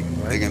fucking week.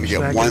 Right, they're gonna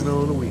get in the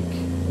middle of the week.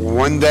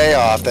 One day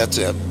off. That's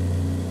it.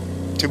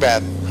 Too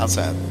bad. How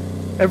sad.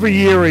 Every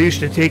year I used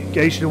to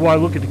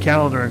look at the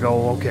calendar and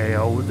go, okay,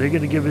 are they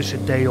going to give us a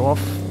day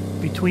off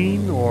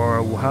between,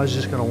 or how's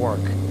this going to work?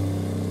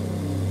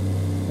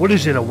 What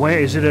is it?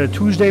 Is it a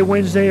Tuesday,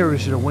 Wednesday, or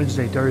is it a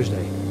Wednesday,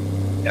 Thursday?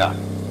 Yeah.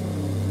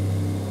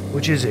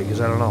 Which is it? Because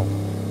I don't know.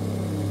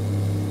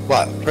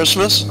 What?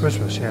 Christmas?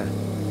 Christmas, yeah.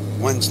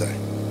 Wednesday.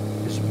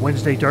 Is it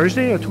Wednesday,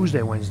 Thursday, or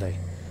Tuesday, Wednesday?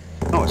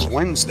 No, it's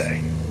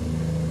Wednesday.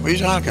 What are you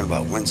talking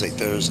about? Wednesday,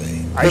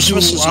 Thursday.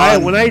 Christmas is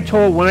on. When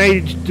I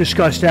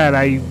discuss that,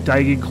 I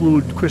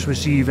include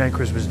Christmas Eve and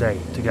Christmas Day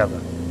together.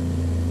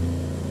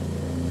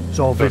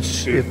 So if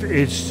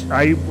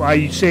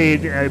I say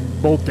it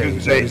both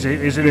days.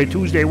 Is it a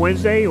Tuesday,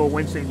 Wednesday, or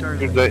Wednesday,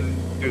 Thursday?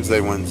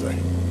 Tuesday, Wednesday.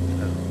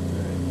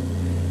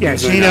 Yeah.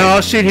 See, now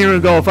I'll sit here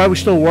and go. If I was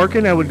still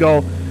working, I would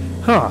go,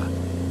 huh?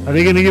 Are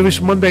they going to give us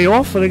Monday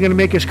off, or are they going to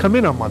make us come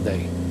in on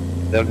Monday?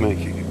 They'll make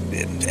you.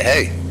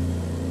 Hey.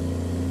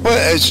 Well,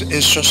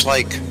 it's just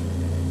like,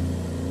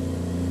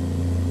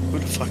 who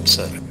the fuck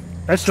said it?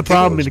 That's the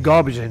problem in the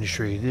garbage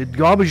industry. The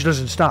garbage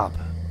doesn't stop.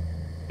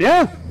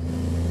 Yeah.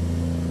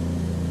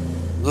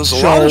 There's a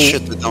lot of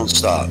shit that don't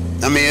stop.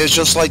 I mean, it's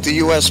just like the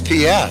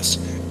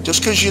USPS.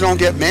 Just because you don't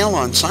get mail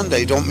on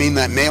Sunday don't mean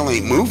that mail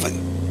ain't moving.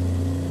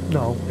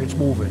 No, it's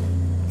moving.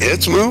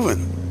 It's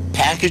moving.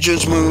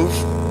 Packages move.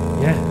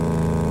 Yeah.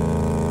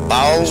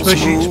 Bowels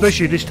move.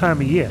 Especially this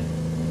time of year.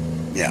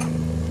 Yeah.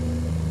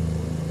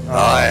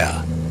 Oh,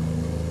 yeah.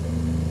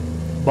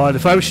 But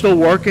if I was still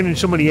working and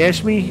somebody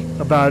asked me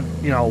about,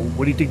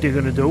 what do you think they're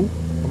going to do?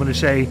 I'm going to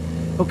say,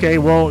 okay,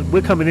 well,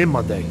 we're coming in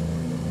Monday.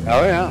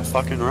 Oh, yeah,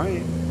 fucking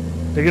right.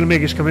 They're going to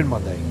make us come in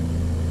Monday.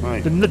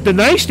 Right. The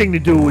nice thing to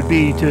do would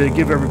be to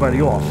give everybody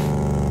off.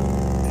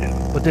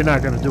 Yeah. But they're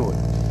not going to do it.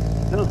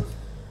 No.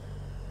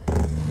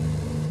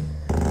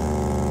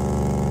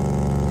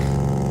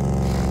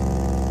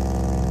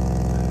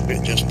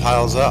 It just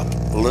piles up,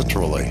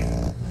 literally.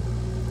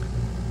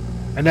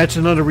 And that's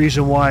another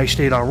reason why I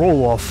stayed on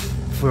roll-off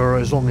for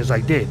as long as I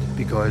did,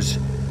 because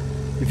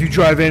if you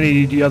drive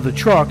any of the other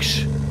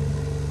trucks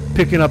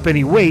picking up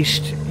any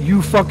waste,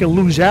 you fucking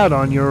lose out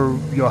on your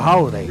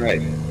holiday.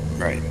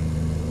 Right.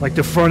 Like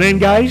the front end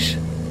guys,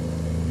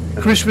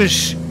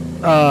 Christmas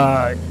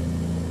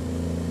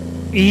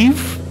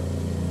Eve,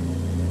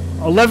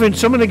 11.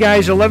 Some of the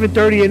guys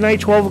 11:30 at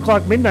night, 12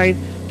 o'clock midnight,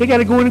 they got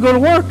to go in and go to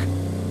work.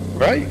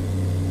 Right.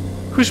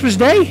 Christmas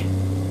Day.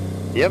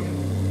 Yep.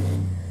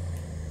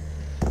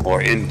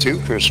 Or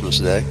into Christmas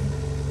Day.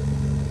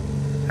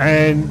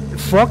 And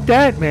fuck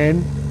that,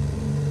 man.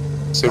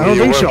 See, I don't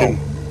think so.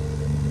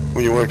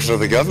 When you work for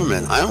the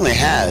government, I only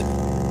had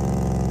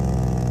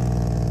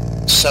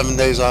 7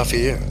 days off a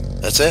year.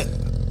 That's it.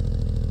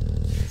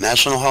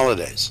 National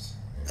holidays.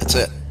 That's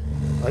it.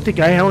 I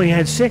think I only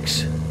had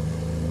 6.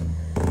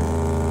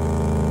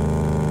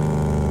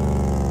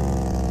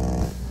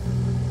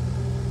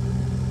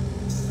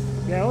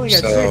 Yeah, I only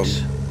got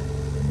 6.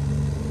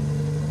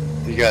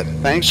 You got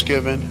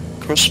Thanksgiving,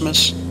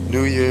 Christmas,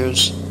 New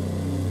Year's.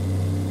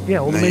 Yeah,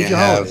 all the major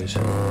holidays.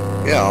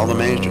 Yeah, all the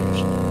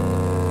majors.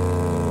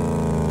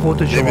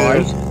 4th of July,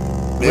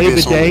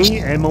 Labor Day,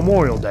 and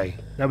Memorial Day.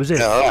 That was it.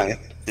 Yeah, all right.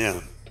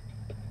 Yeah.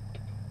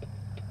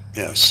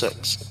 Yeah,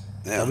 6.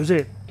 Yeah. That was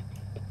it.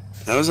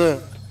 That was it.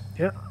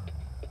 Yeah.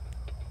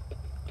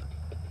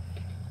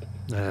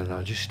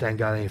 No, just thank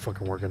God I ain't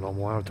fucking working no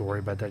more. I don't have to worry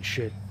about that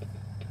shit.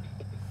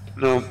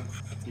 No,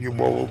 you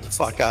old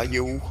fucker,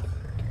 you.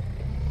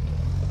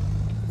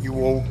 You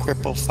old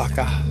cripple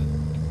fucker.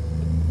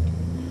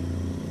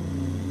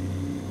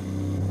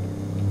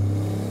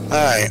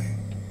 Alright,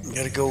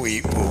 gotta go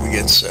eat before we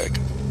get sick.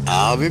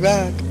 I'll be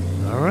back.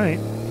 Alright.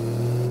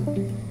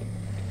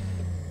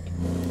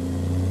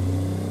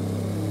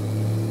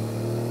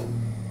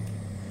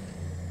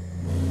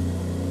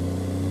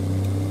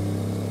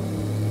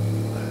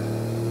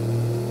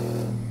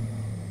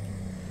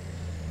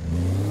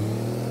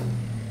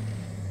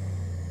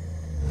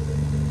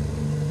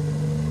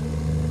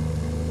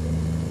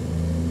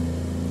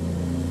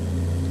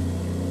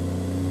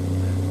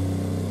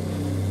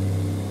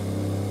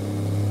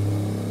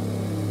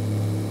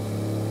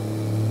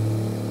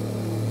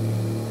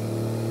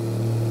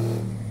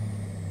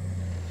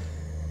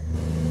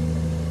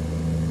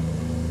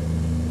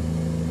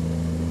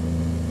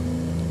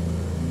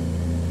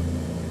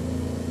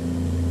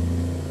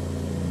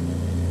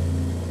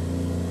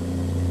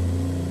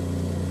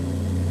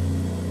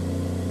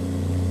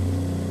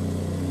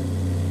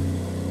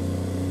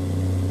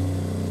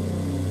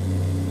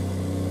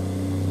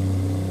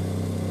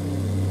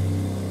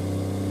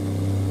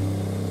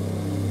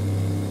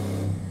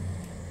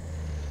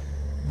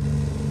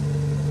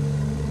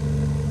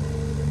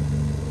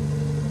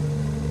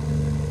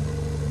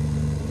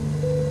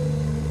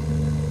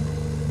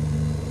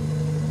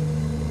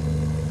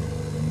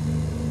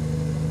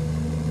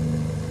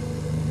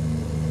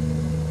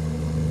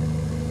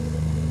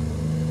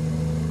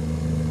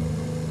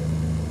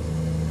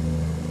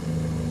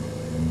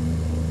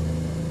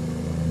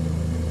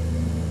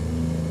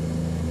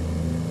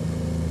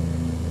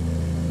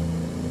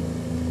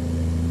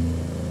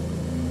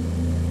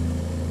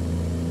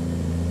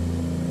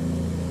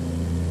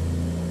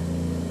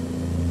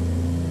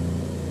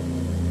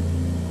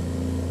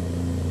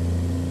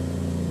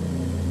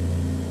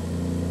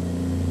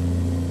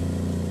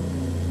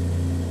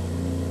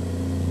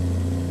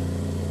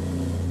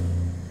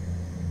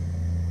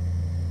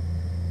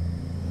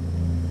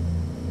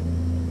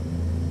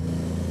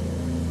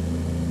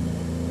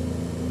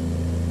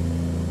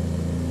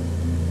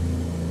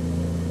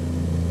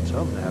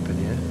 Something happened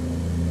here.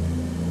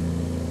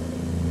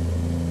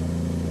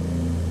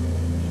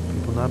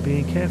 People not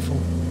being careful.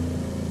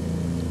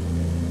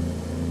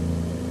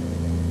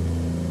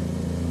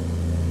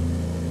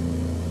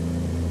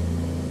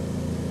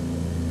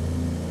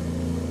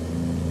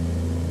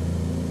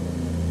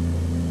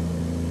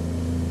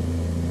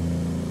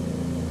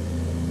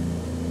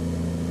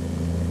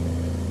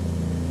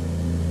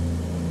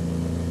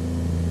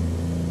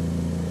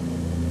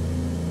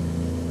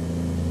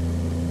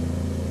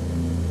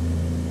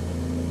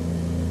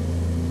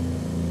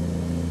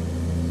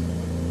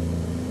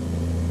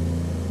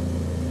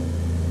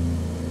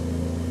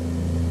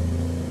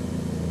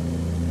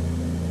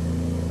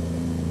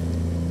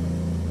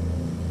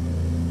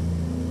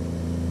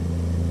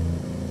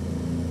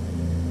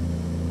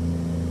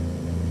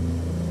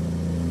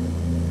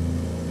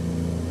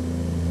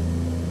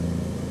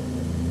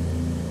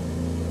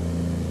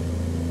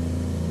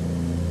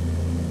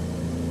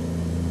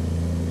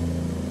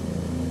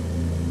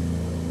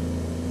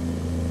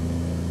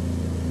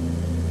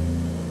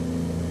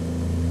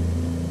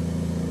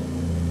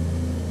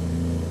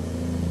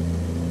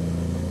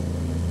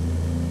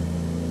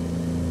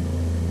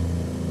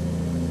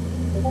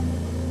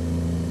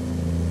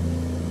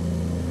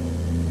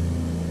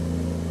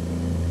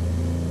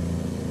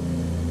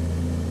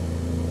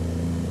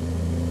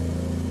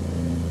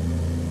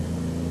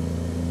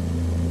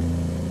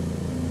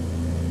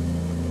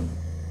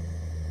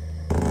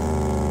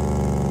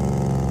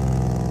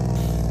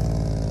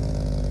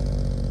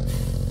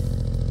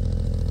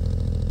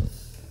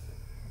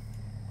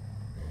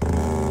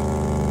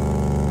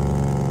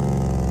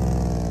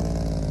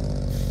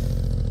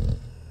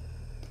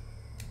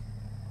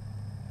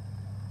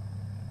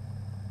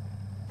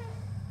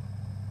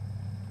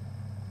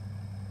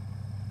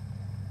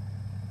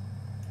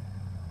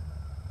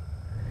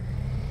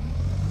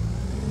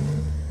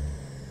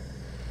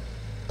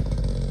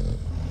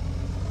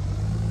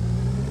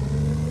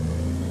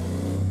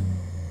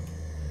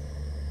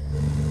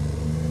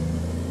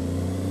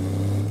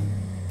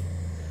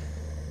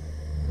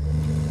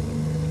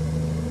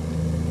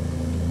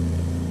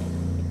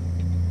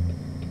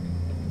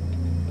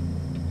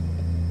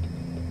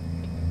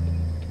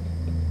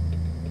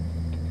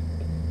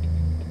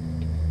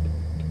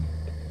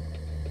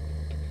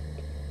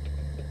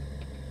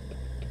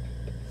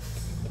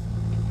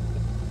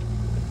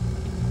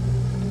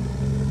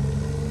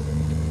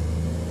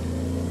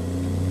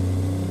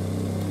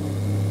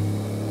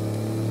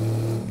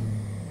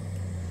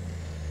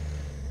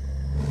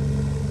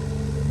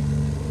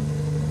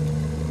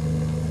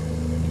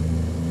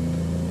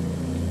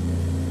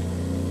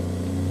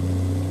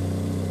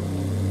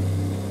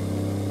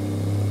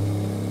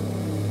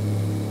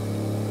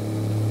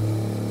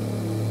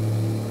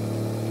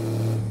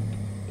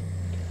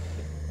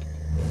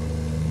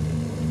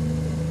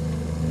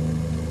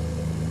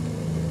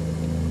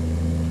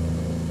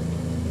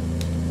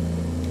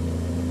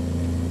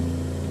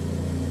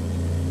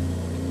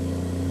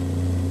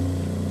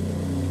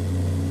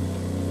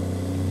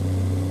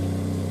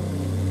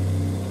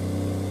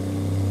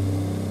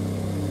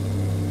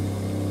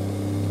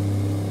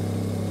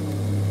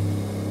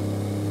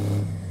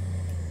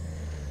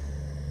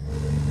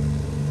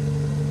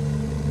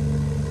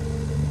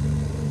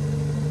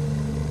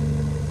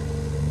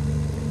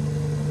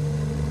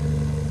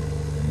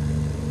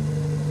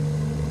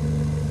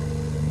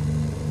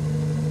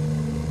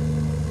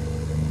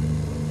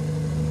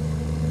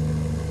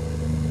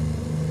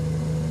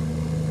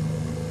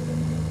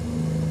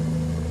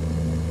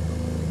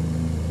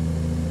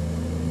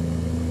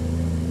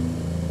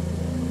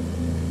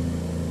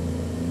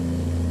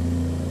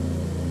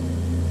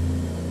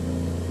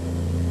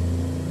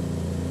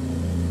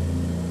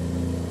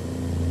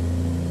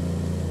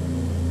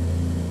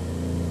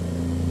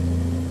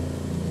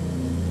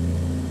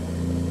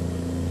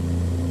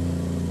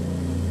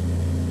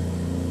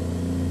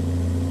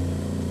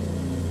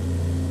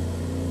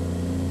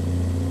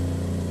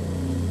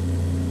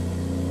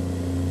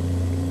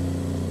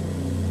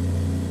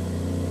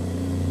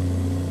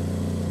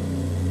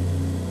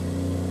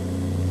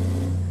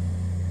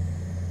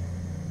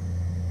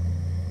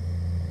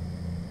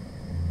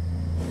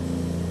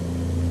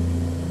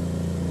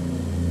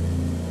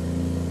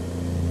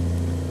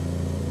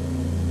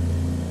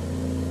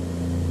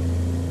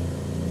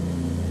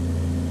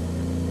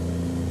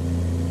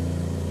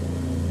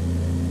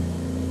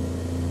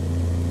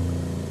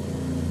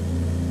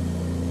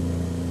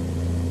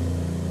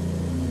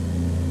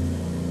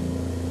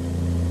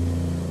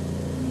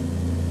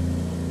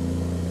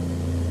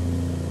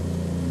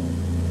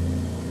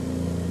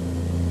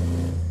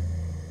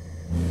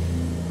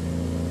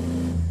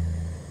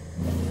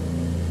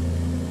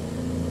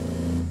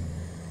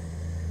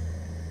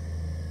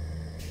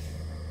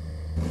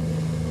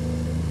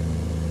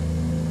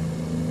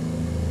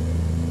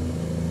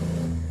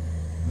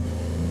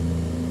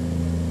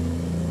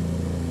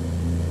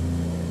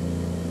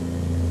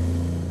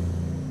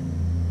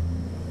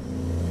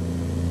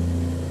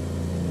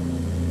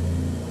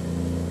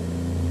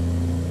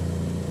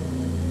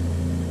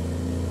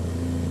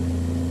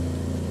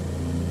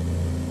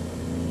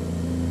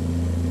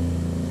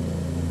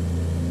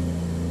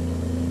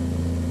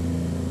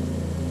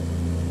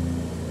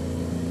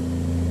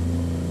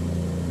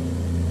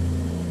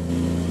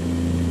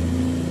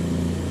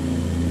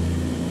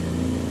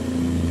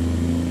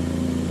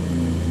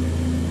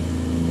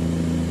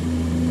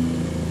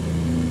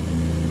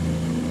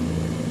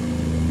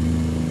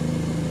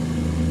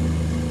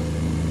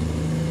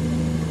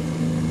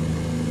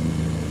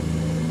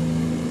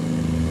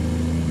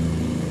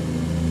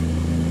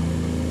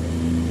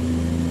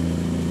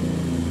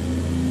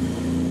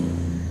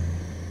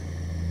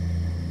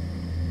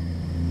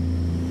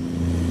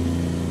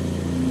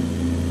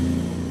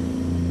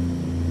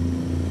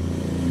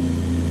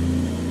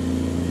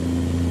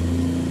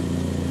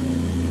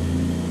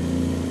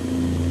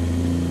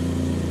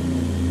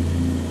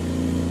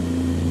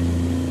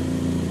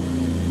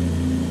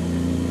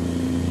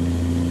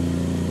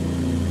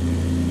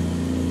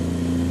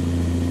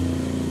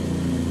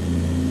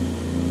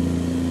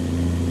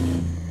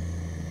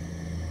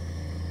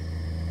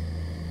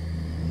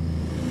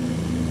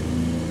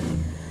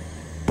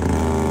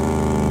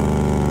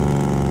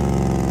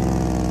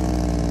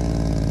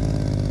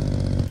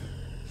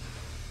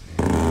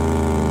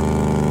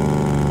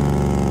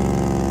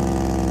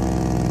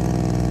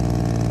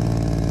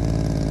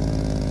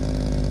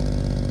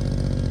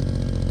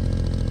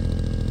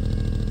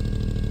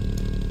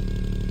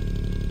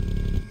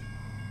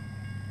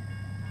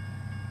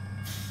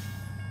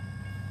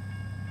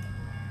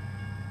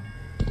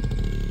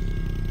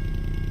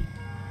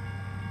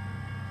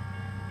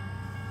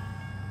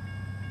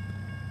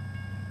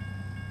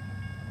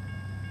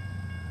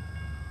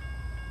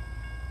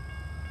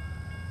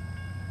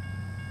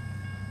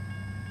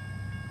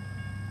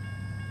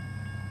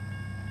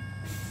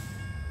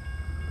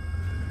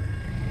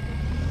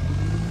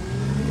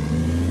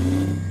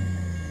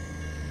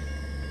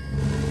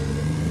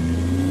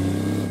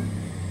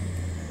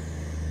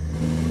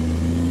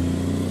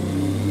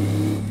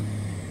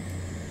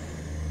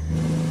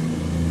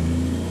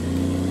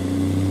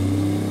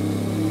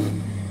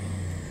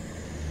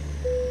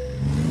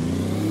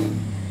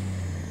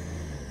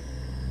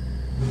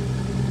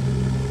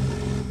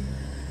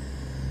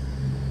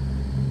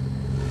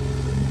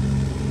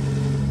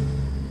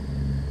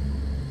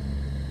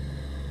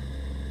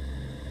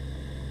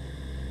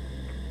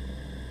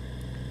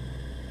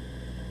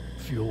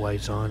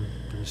 lights on.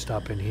 Gonna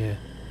stop in here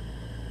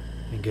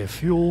and get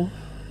fuel.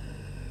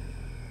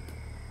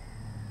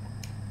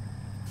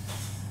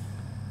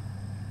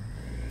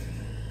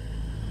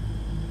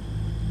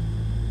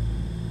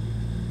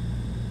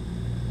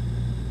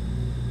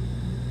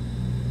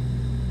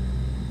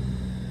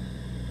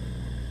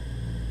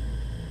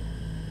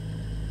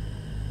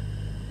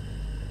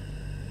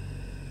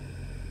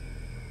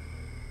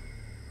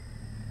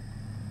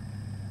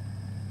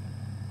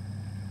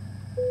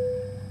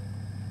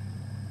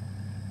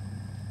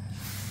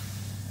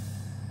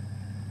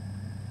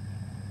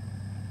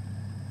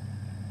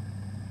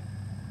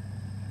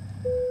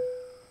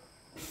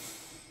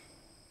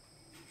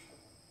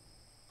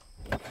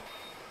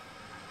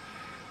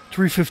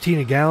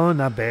 $3.15 a gallon,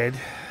 not bad.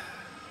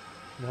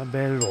 Not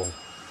bad at all.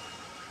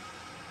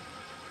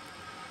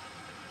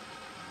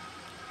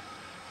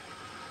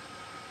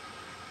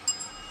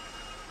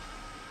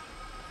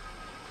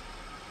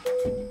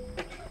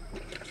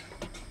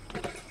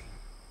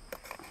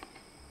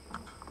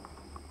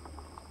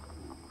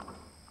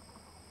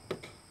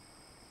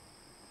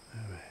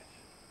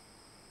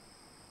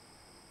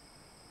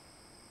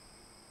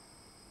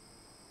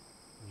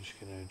 I'm just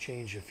going to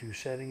change a few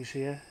settings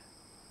here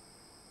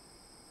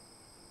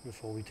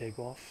before we take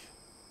off.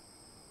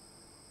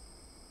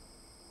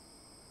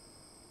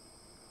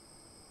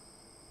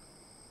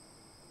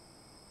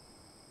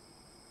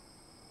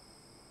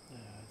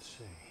 Let's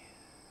see.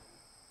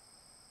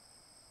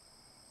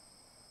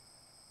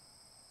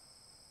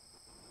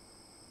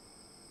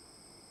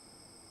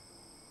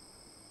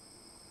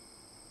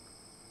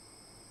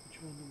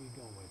 Which one do we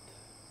go with?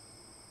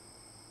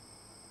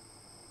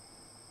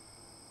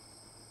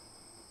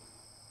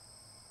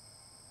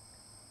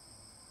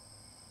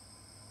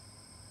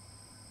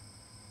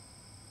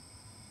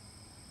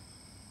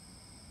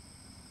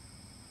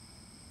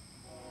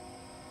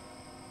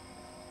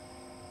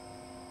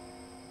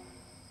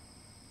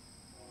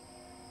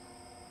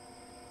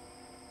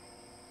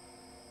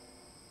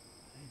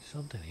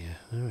 Something here.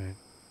 All right.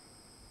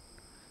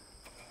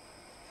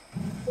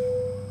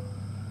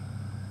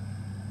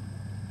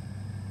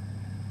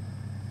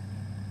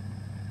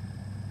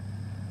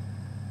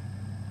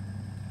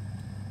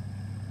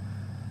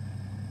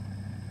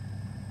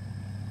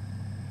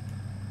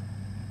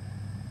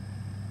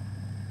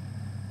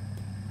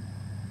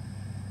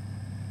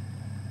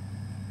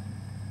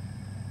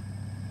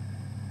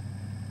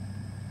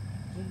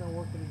 Is it not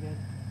working again?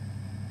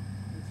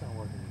 It's not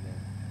working again.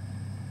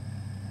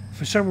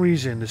 For some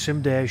reason, the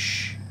sim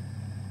dash,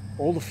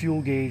 all the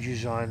fuel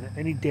gauges on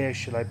any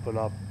dash that I put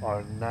up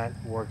are not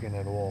working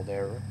at all.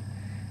 They're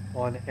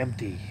on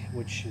empty,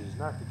 which is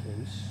not the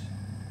case.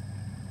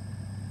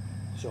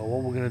 So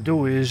what we're gonna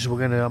do is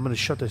I'm gonna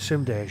shut the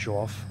sim dash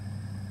off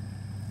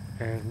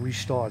and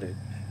restart it.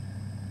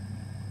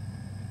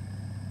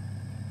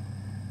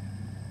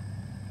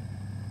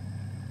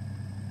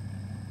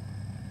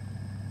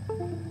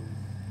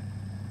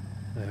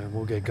 And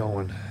we'll get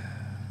going.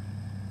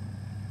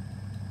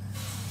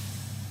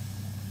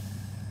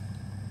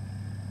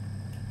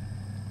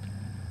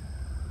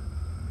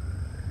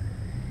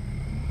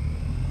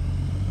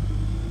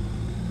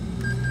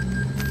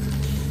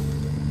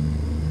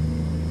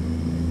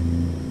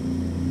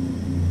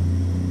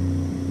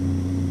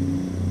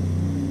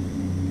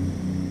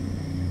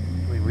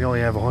 We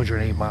only have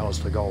 108 miles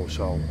to go,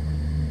 so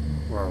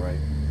we're all right.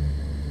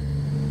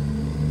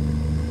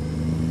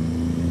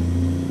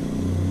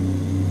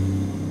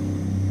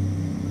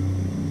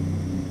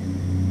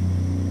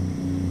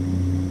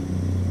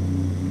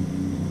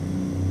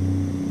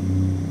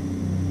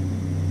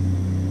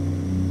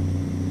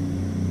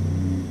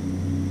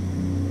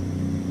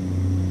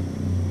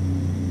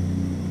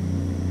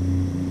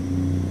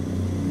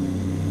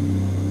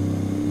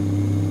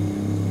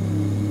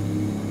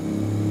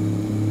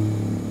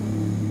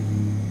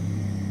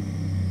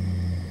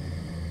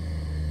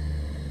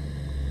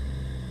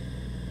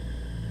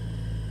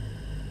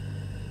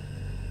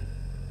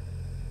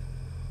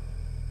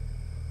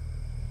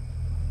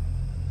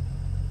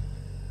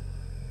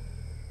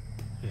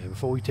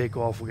 Before we take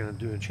off, we're going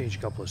to change a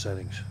couple of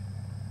settings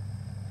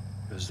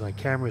because my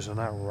cameras are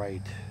not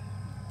right.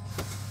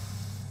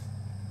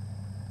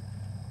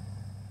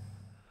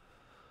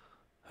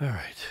 All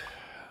right,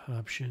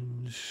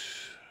 options,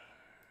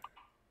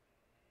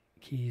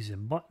 keys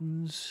and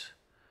buttons,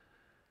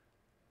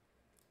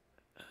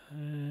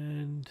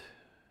 and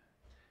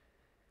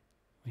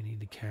we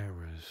need the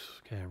cameras.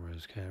 There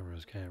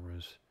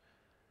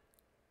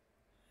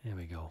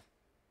we go.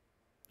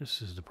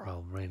 This is the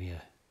problem right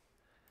here.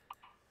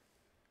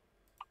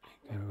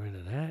 Get rid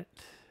of that.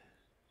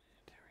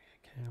 Interior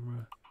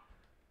camera.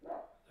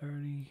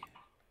 30,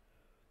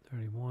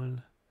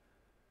 31,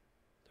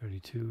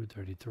 32,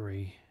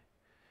 33.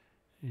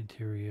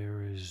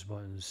 Interior is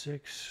button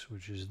 6,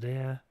 which is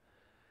there.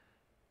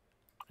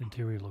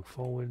 Interior look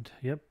forward.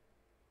 Yep.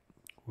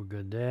 We're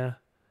good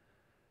there.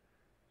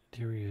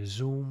 Interior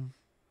zoom.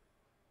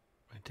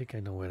 I think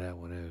I know where that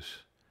one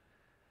is.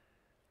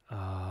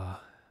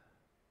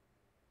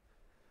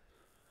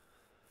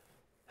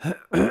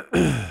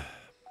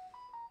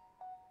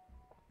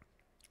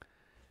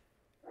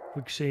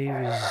 Quick save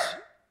is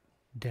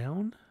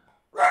down.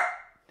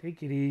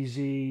 Take it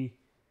easy.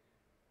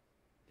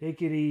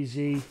 Take it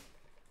easy.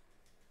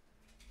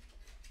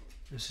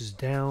 This is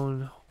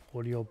down.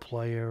 Audio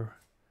player.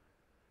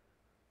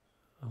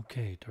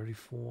 Okay,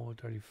 34,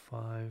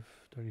 35,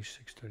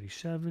 36,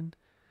 37.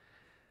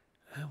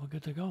 And we're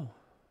good to go.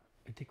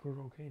 I think we're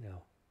okay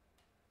now.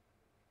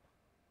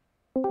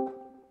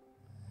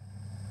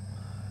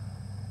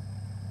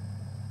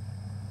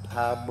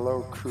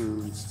 Pablo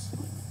Cruz.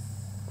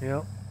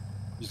 Yep.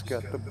 He's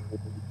got the...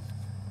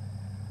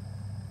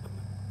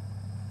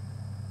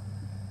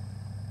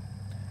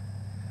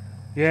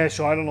 Yeah,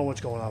 so I don't know what's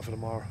going on for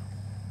tomorrow.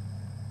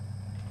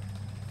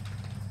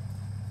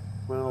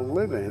 Well,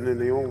 living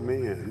and the old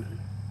man.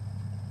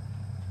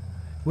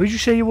 Where'd you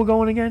say you were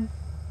going again?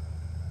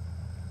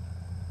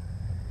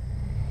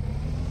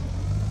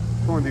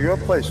 Going to your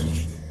place to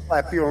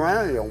slap you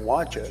around, you don't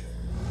watch it.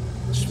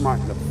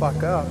 Smarten the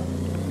fuck up.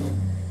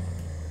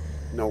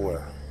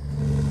 Nowhere.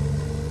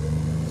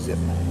 Zip.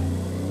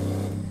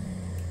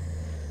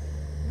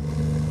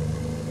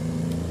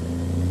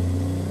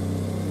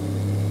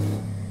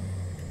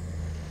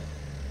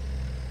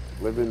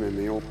 Living in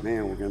the old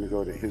man, we're gonna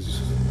go to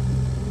his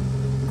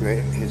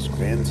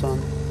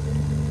grandson.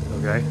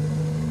 Okay.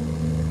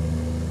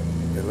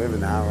 They live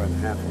an hour and a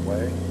half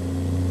away.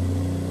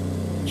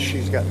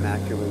 She's got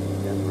macular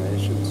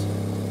degenerations.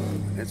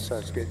 When it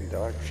starts getting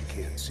dark, she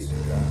can't see the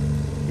car.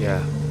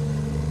 Yeah.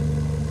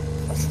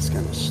 Plus it's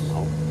gonna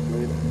snow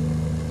later.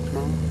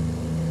 Tomorrow?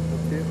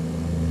 Up here?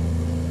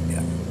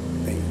 Yeah.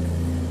 There you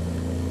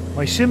go.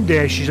 My sim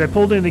dash is I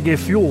pulled in to get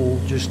fuel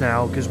just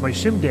now because my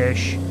sim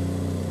dash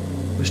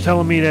was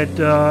telling me that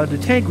the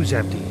tank was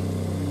empty.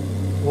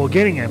 Well,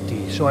 getting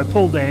empty. So I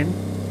pulled in.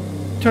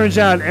 Turns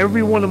out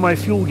every one of my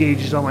fuel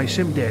gauges on my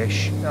sim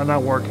dash are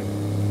not working.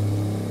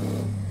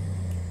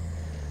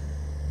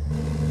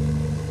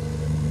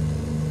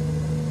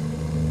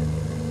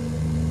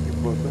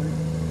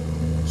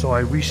 So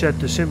I reset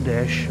the sim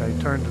dash. I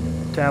turned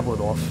the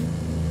tablet off,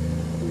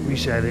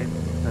 reset it,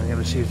 and I'm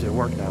gonna see if they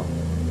work now.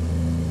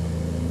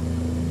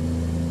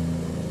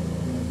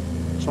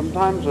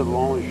 Sometimes it'll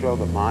only show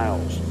the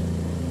miles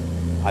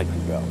I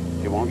can go.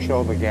 It won't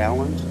show the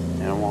gallons,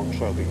 and it won't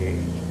show the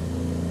gauge.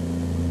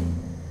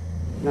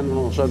 Then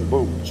all of a sudden,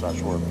 boom, it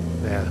starts working.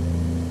 Yeah.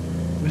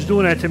 It was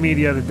doing that to me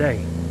the other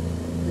day.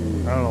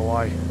 I don't know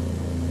why.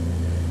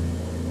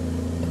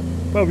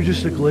 Probably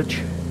just a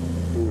glitch.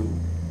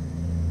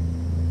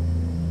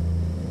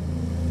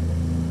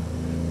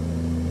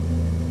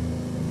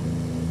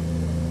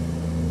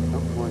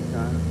 Something like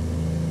that.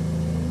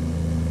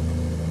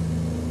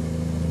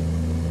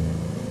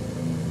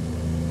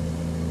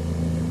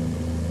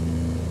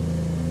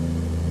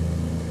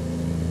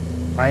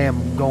 I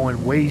am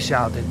going way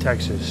south in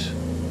Texas.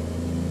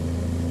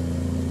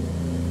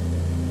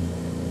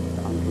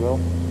 Brownsville?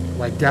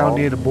 Like down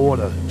near the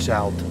border,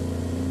 south.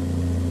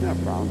 Yeah,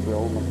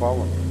 Brownsville and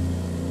McCullough.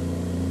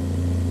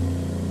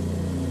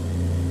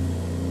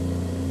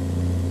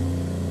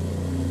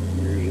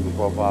 You're using the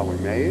profile we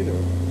made,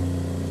 or?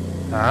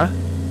 Huh?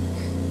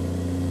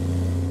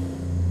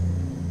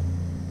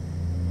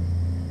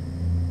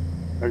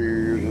 Are you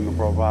using the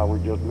profile we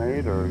just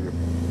made, or?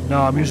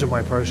 No, I'm using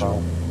my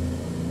personal.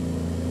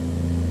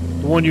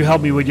 The one you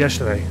helped me with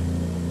yesterday.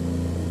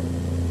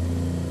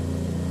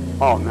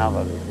 Oh, now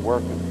that it's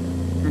working.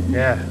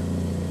 Yeah.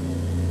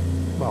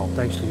 Well,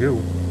 thanks to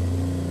you.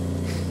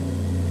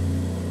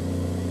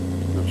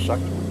 It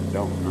sucks when you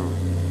don't, huh?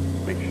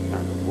 Makes you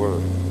kind of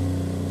worried.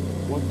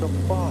 What the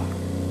fuck?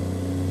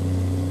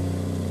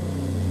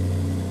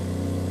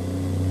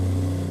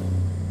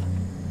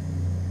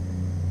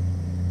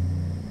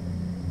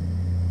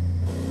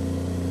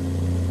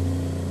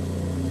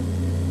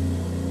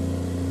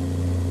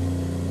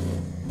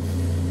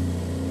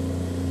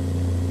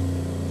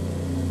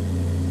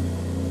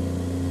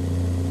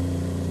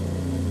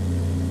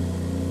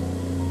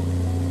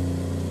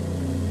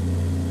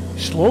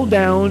 Slow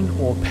down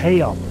or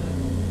pay up.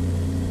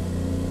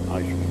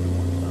 I should do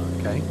one time.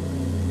 Okay.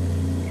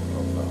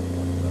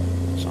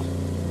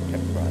 Something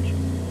kept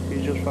crashing. He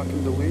just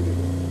fucking deleted it.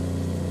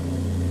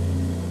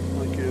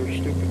 Like you're a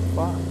stupid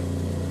fuck.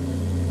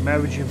 I'm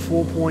averaging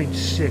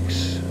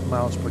 4.6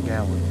 miles per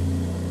gallon.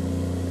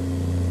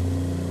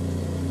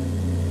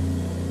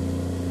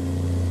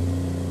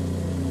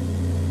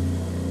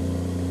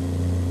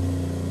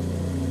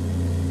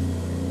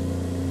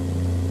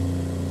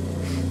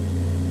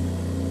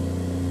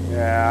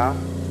 Yeah.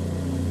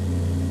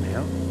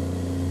 Yeah.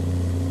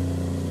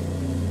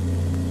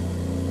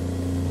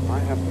 I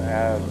have to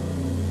add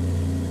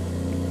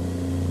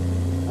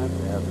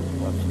this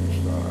Western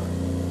Star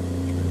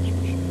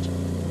transmission.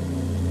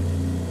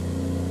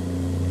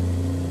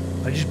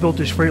 I just built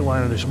this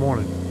Freightliner this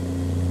morning.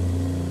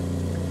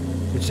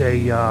 It's a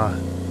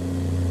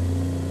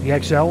the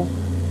XL.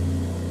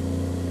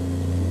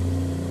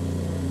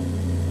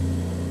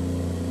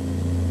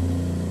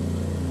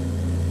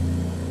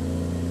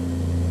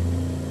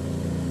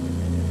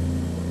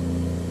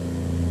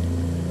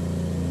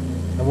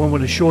 I went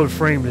with a short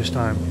frame this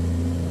time.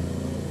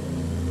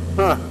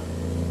 Huh.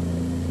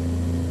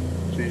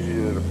 It's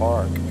easier to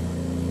park.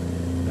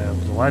 Yeah,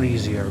 it's a lot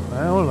easier.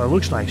 Well, it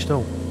looks nice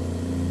too.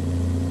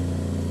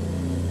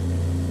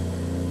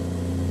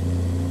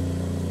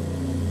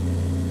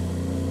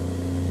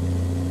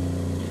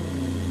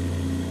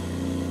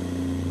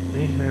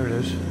 See, there it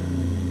is.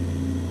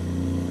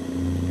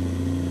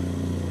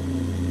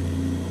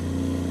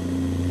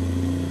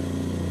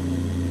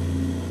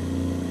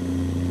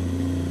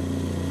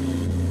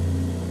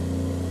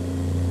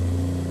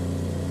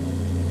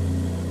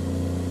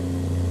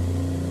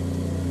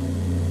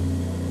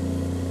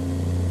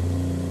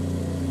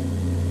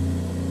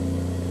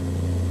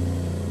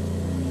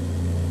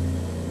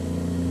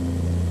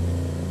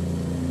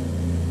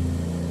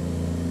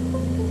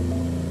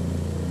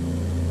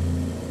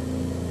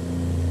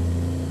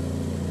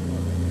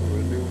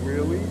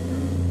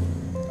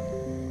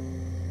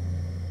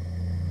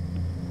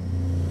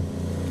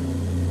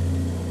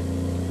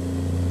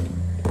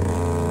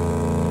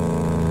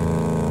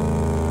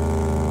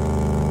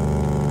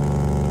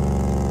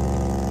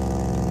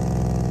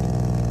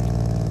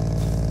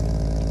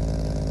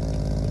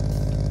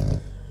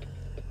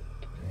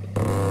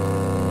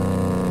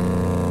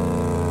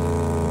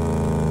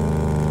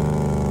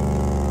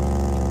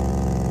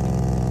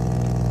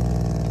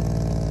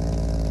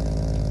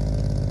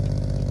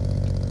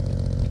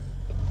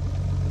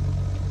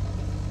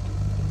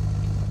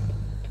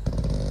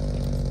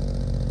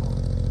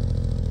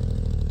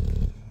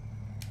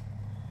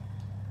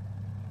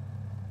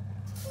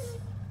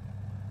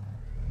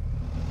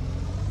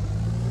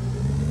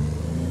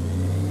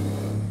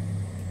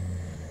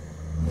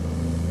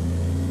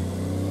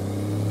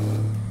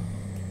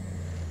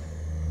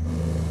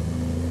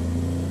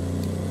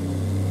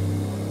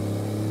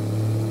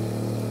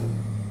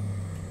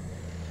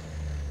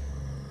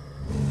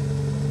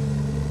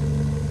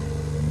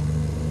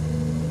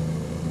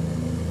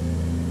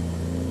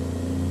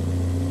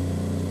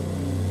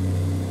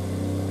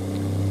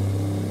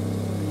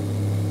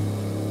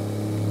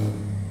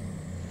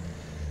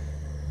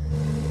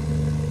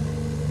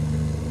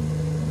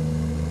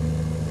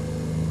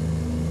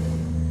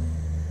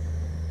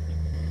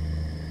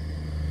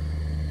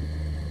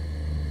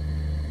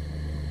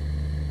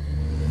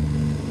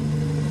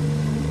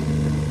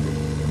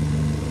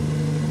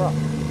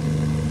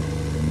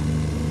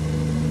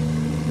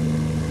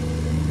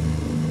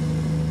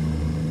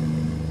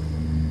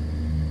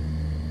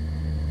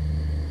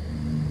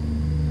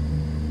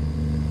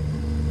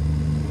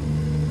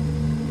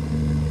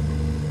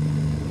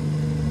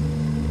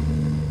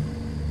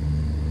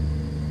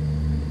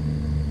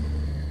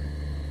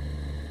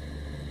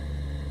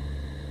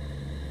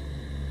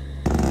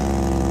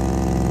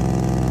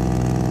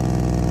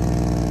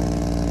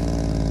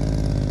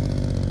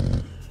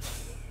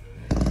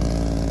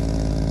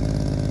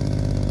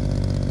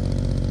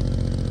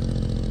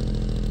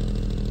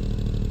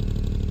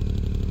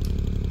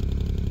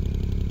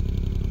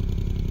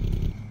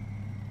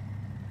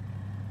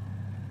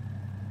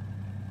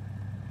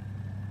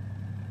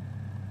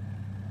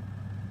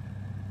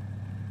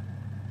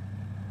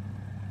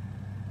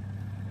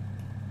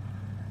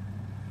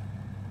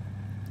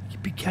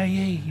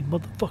 Yippee-ki-yay,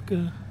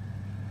 motherfucker.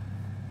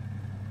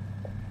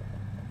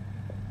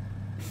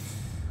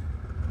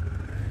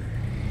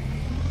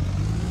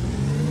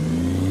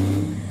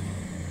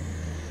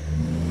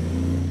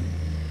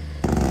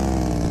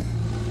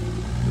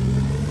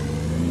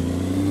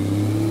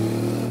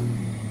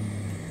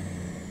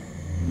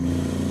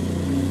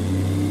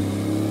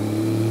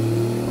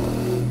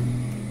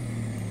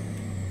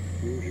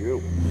 Who's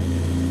you?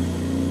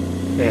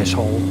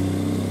 Asshole.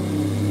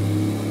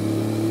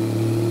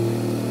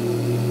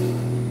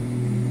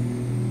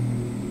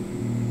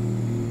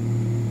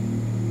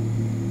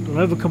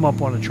 Don't ever come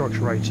up on the truck's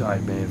right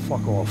side, man.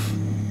 Fuck off.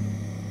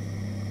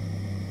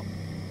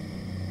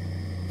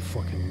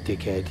 Fucking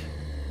dickhead.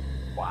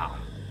 Wow.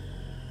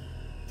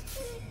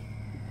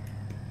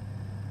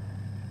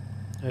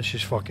 That's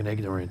just fucking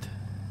ignorant.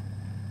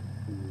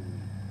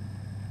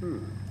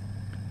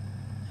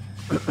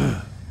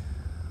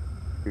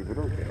 People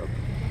don't care.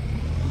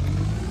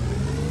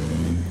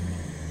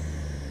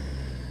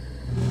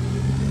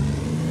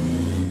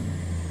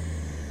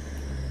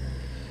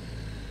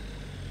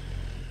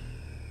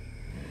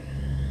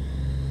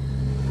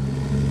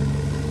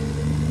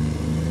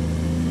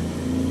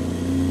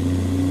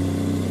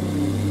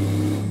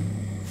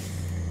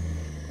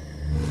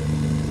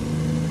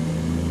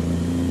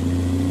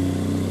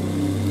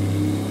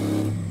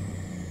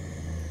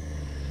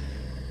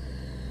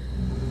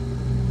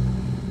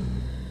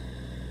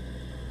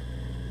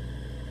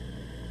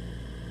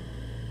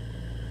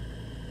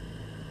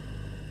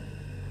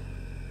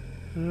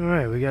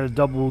 Alright, we got a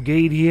double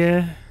gate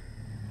here.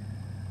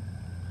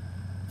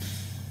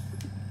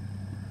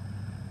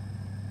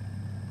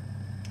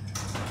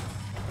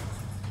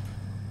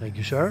 Thank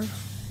you, sir.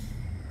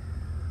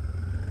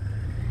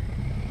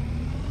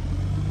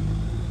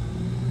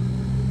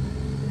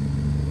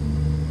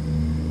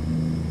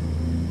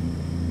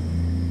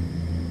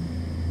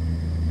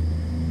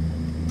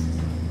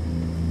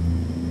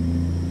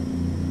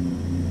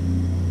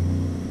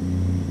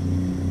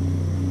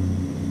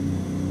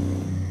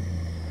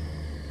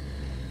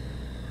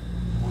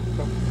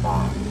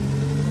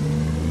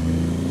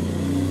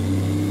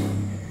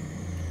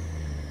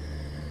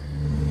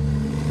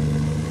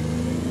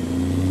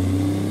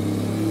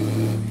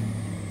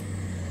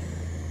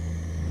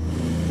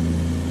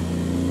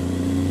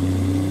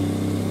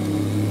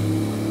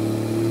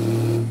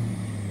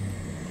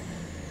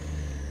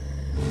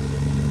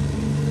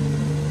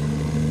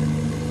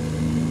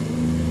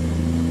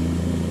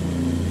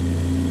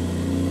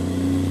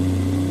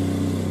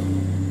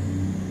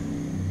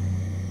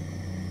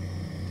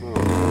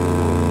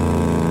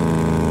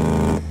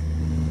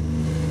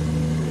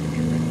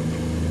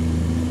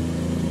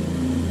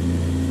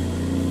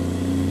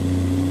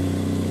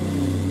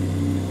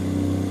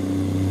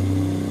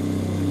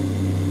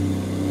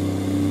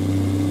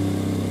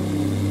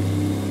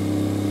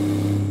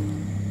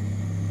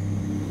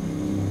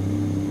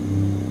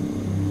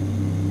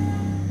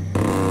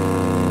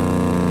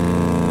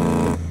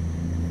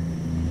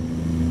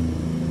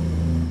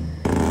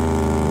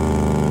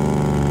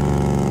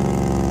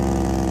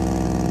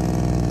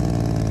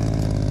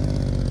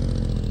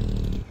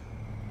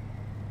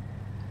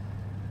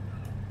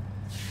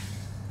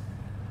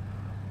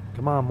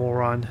 on,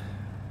 moron.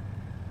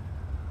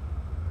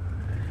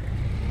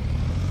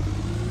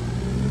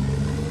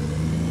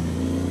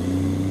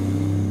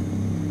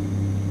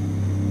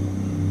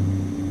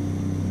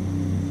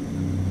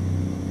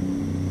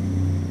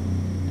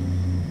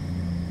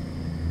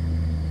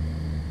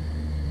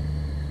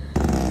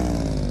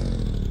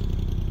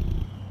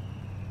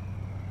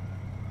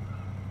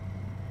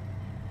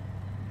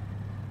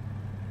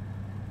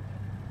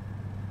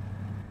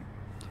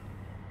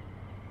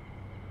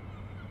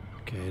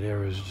 Okay,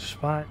 there is the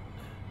spot.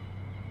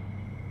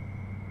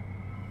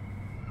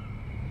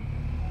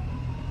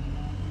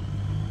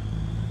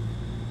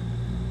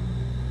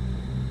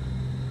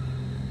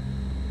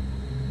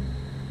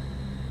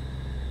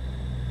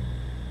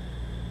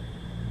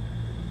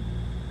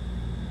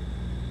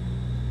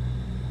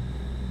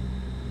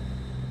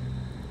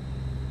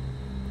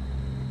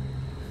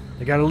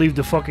 I gotta leave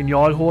the fucking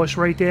yard horse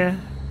right there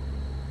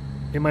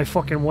in my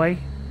fucking way.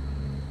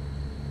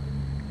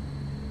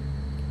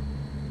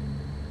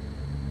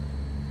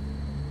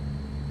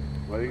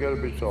 Why you gotta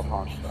be so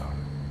hostile?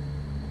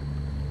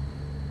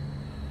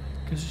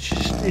 Cause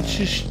it's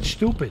just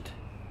stupid.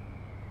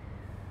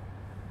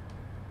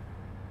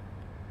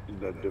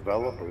 The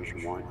developers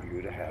want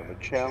you to have a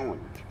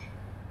challenge.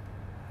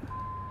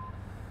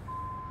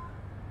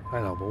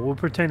 I know, but we're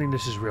pretending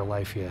this is real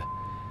life here.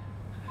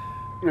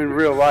 In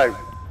real life,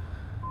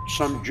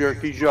 some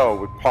jerky Joe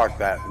would park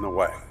that in the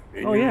way.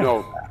 And Oh, you yeah.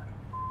 know that.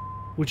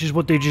 Which is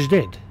what they just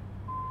did.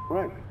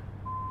 Right.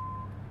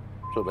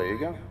 So there you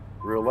go.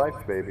 Real life,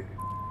 baby.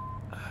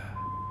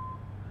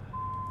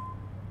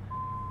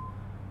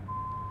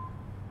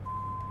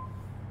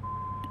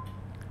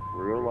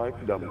 Real life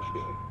dumb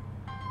shit.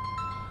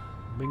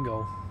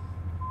 Bingo.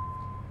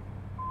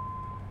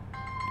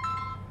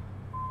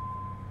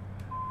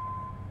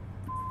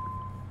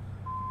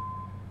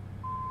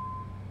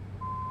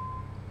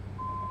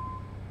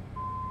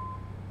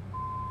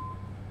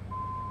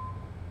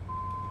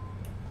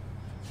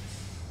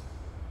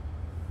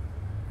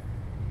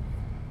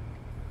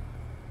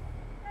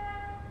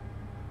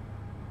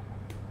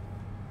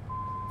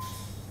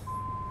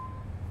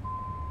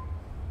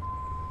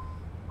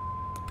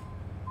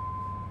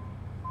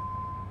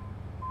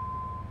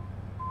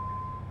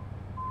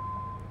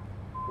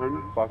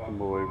 Unfucking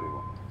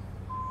believable.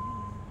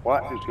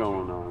 What is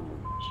going on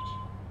with this?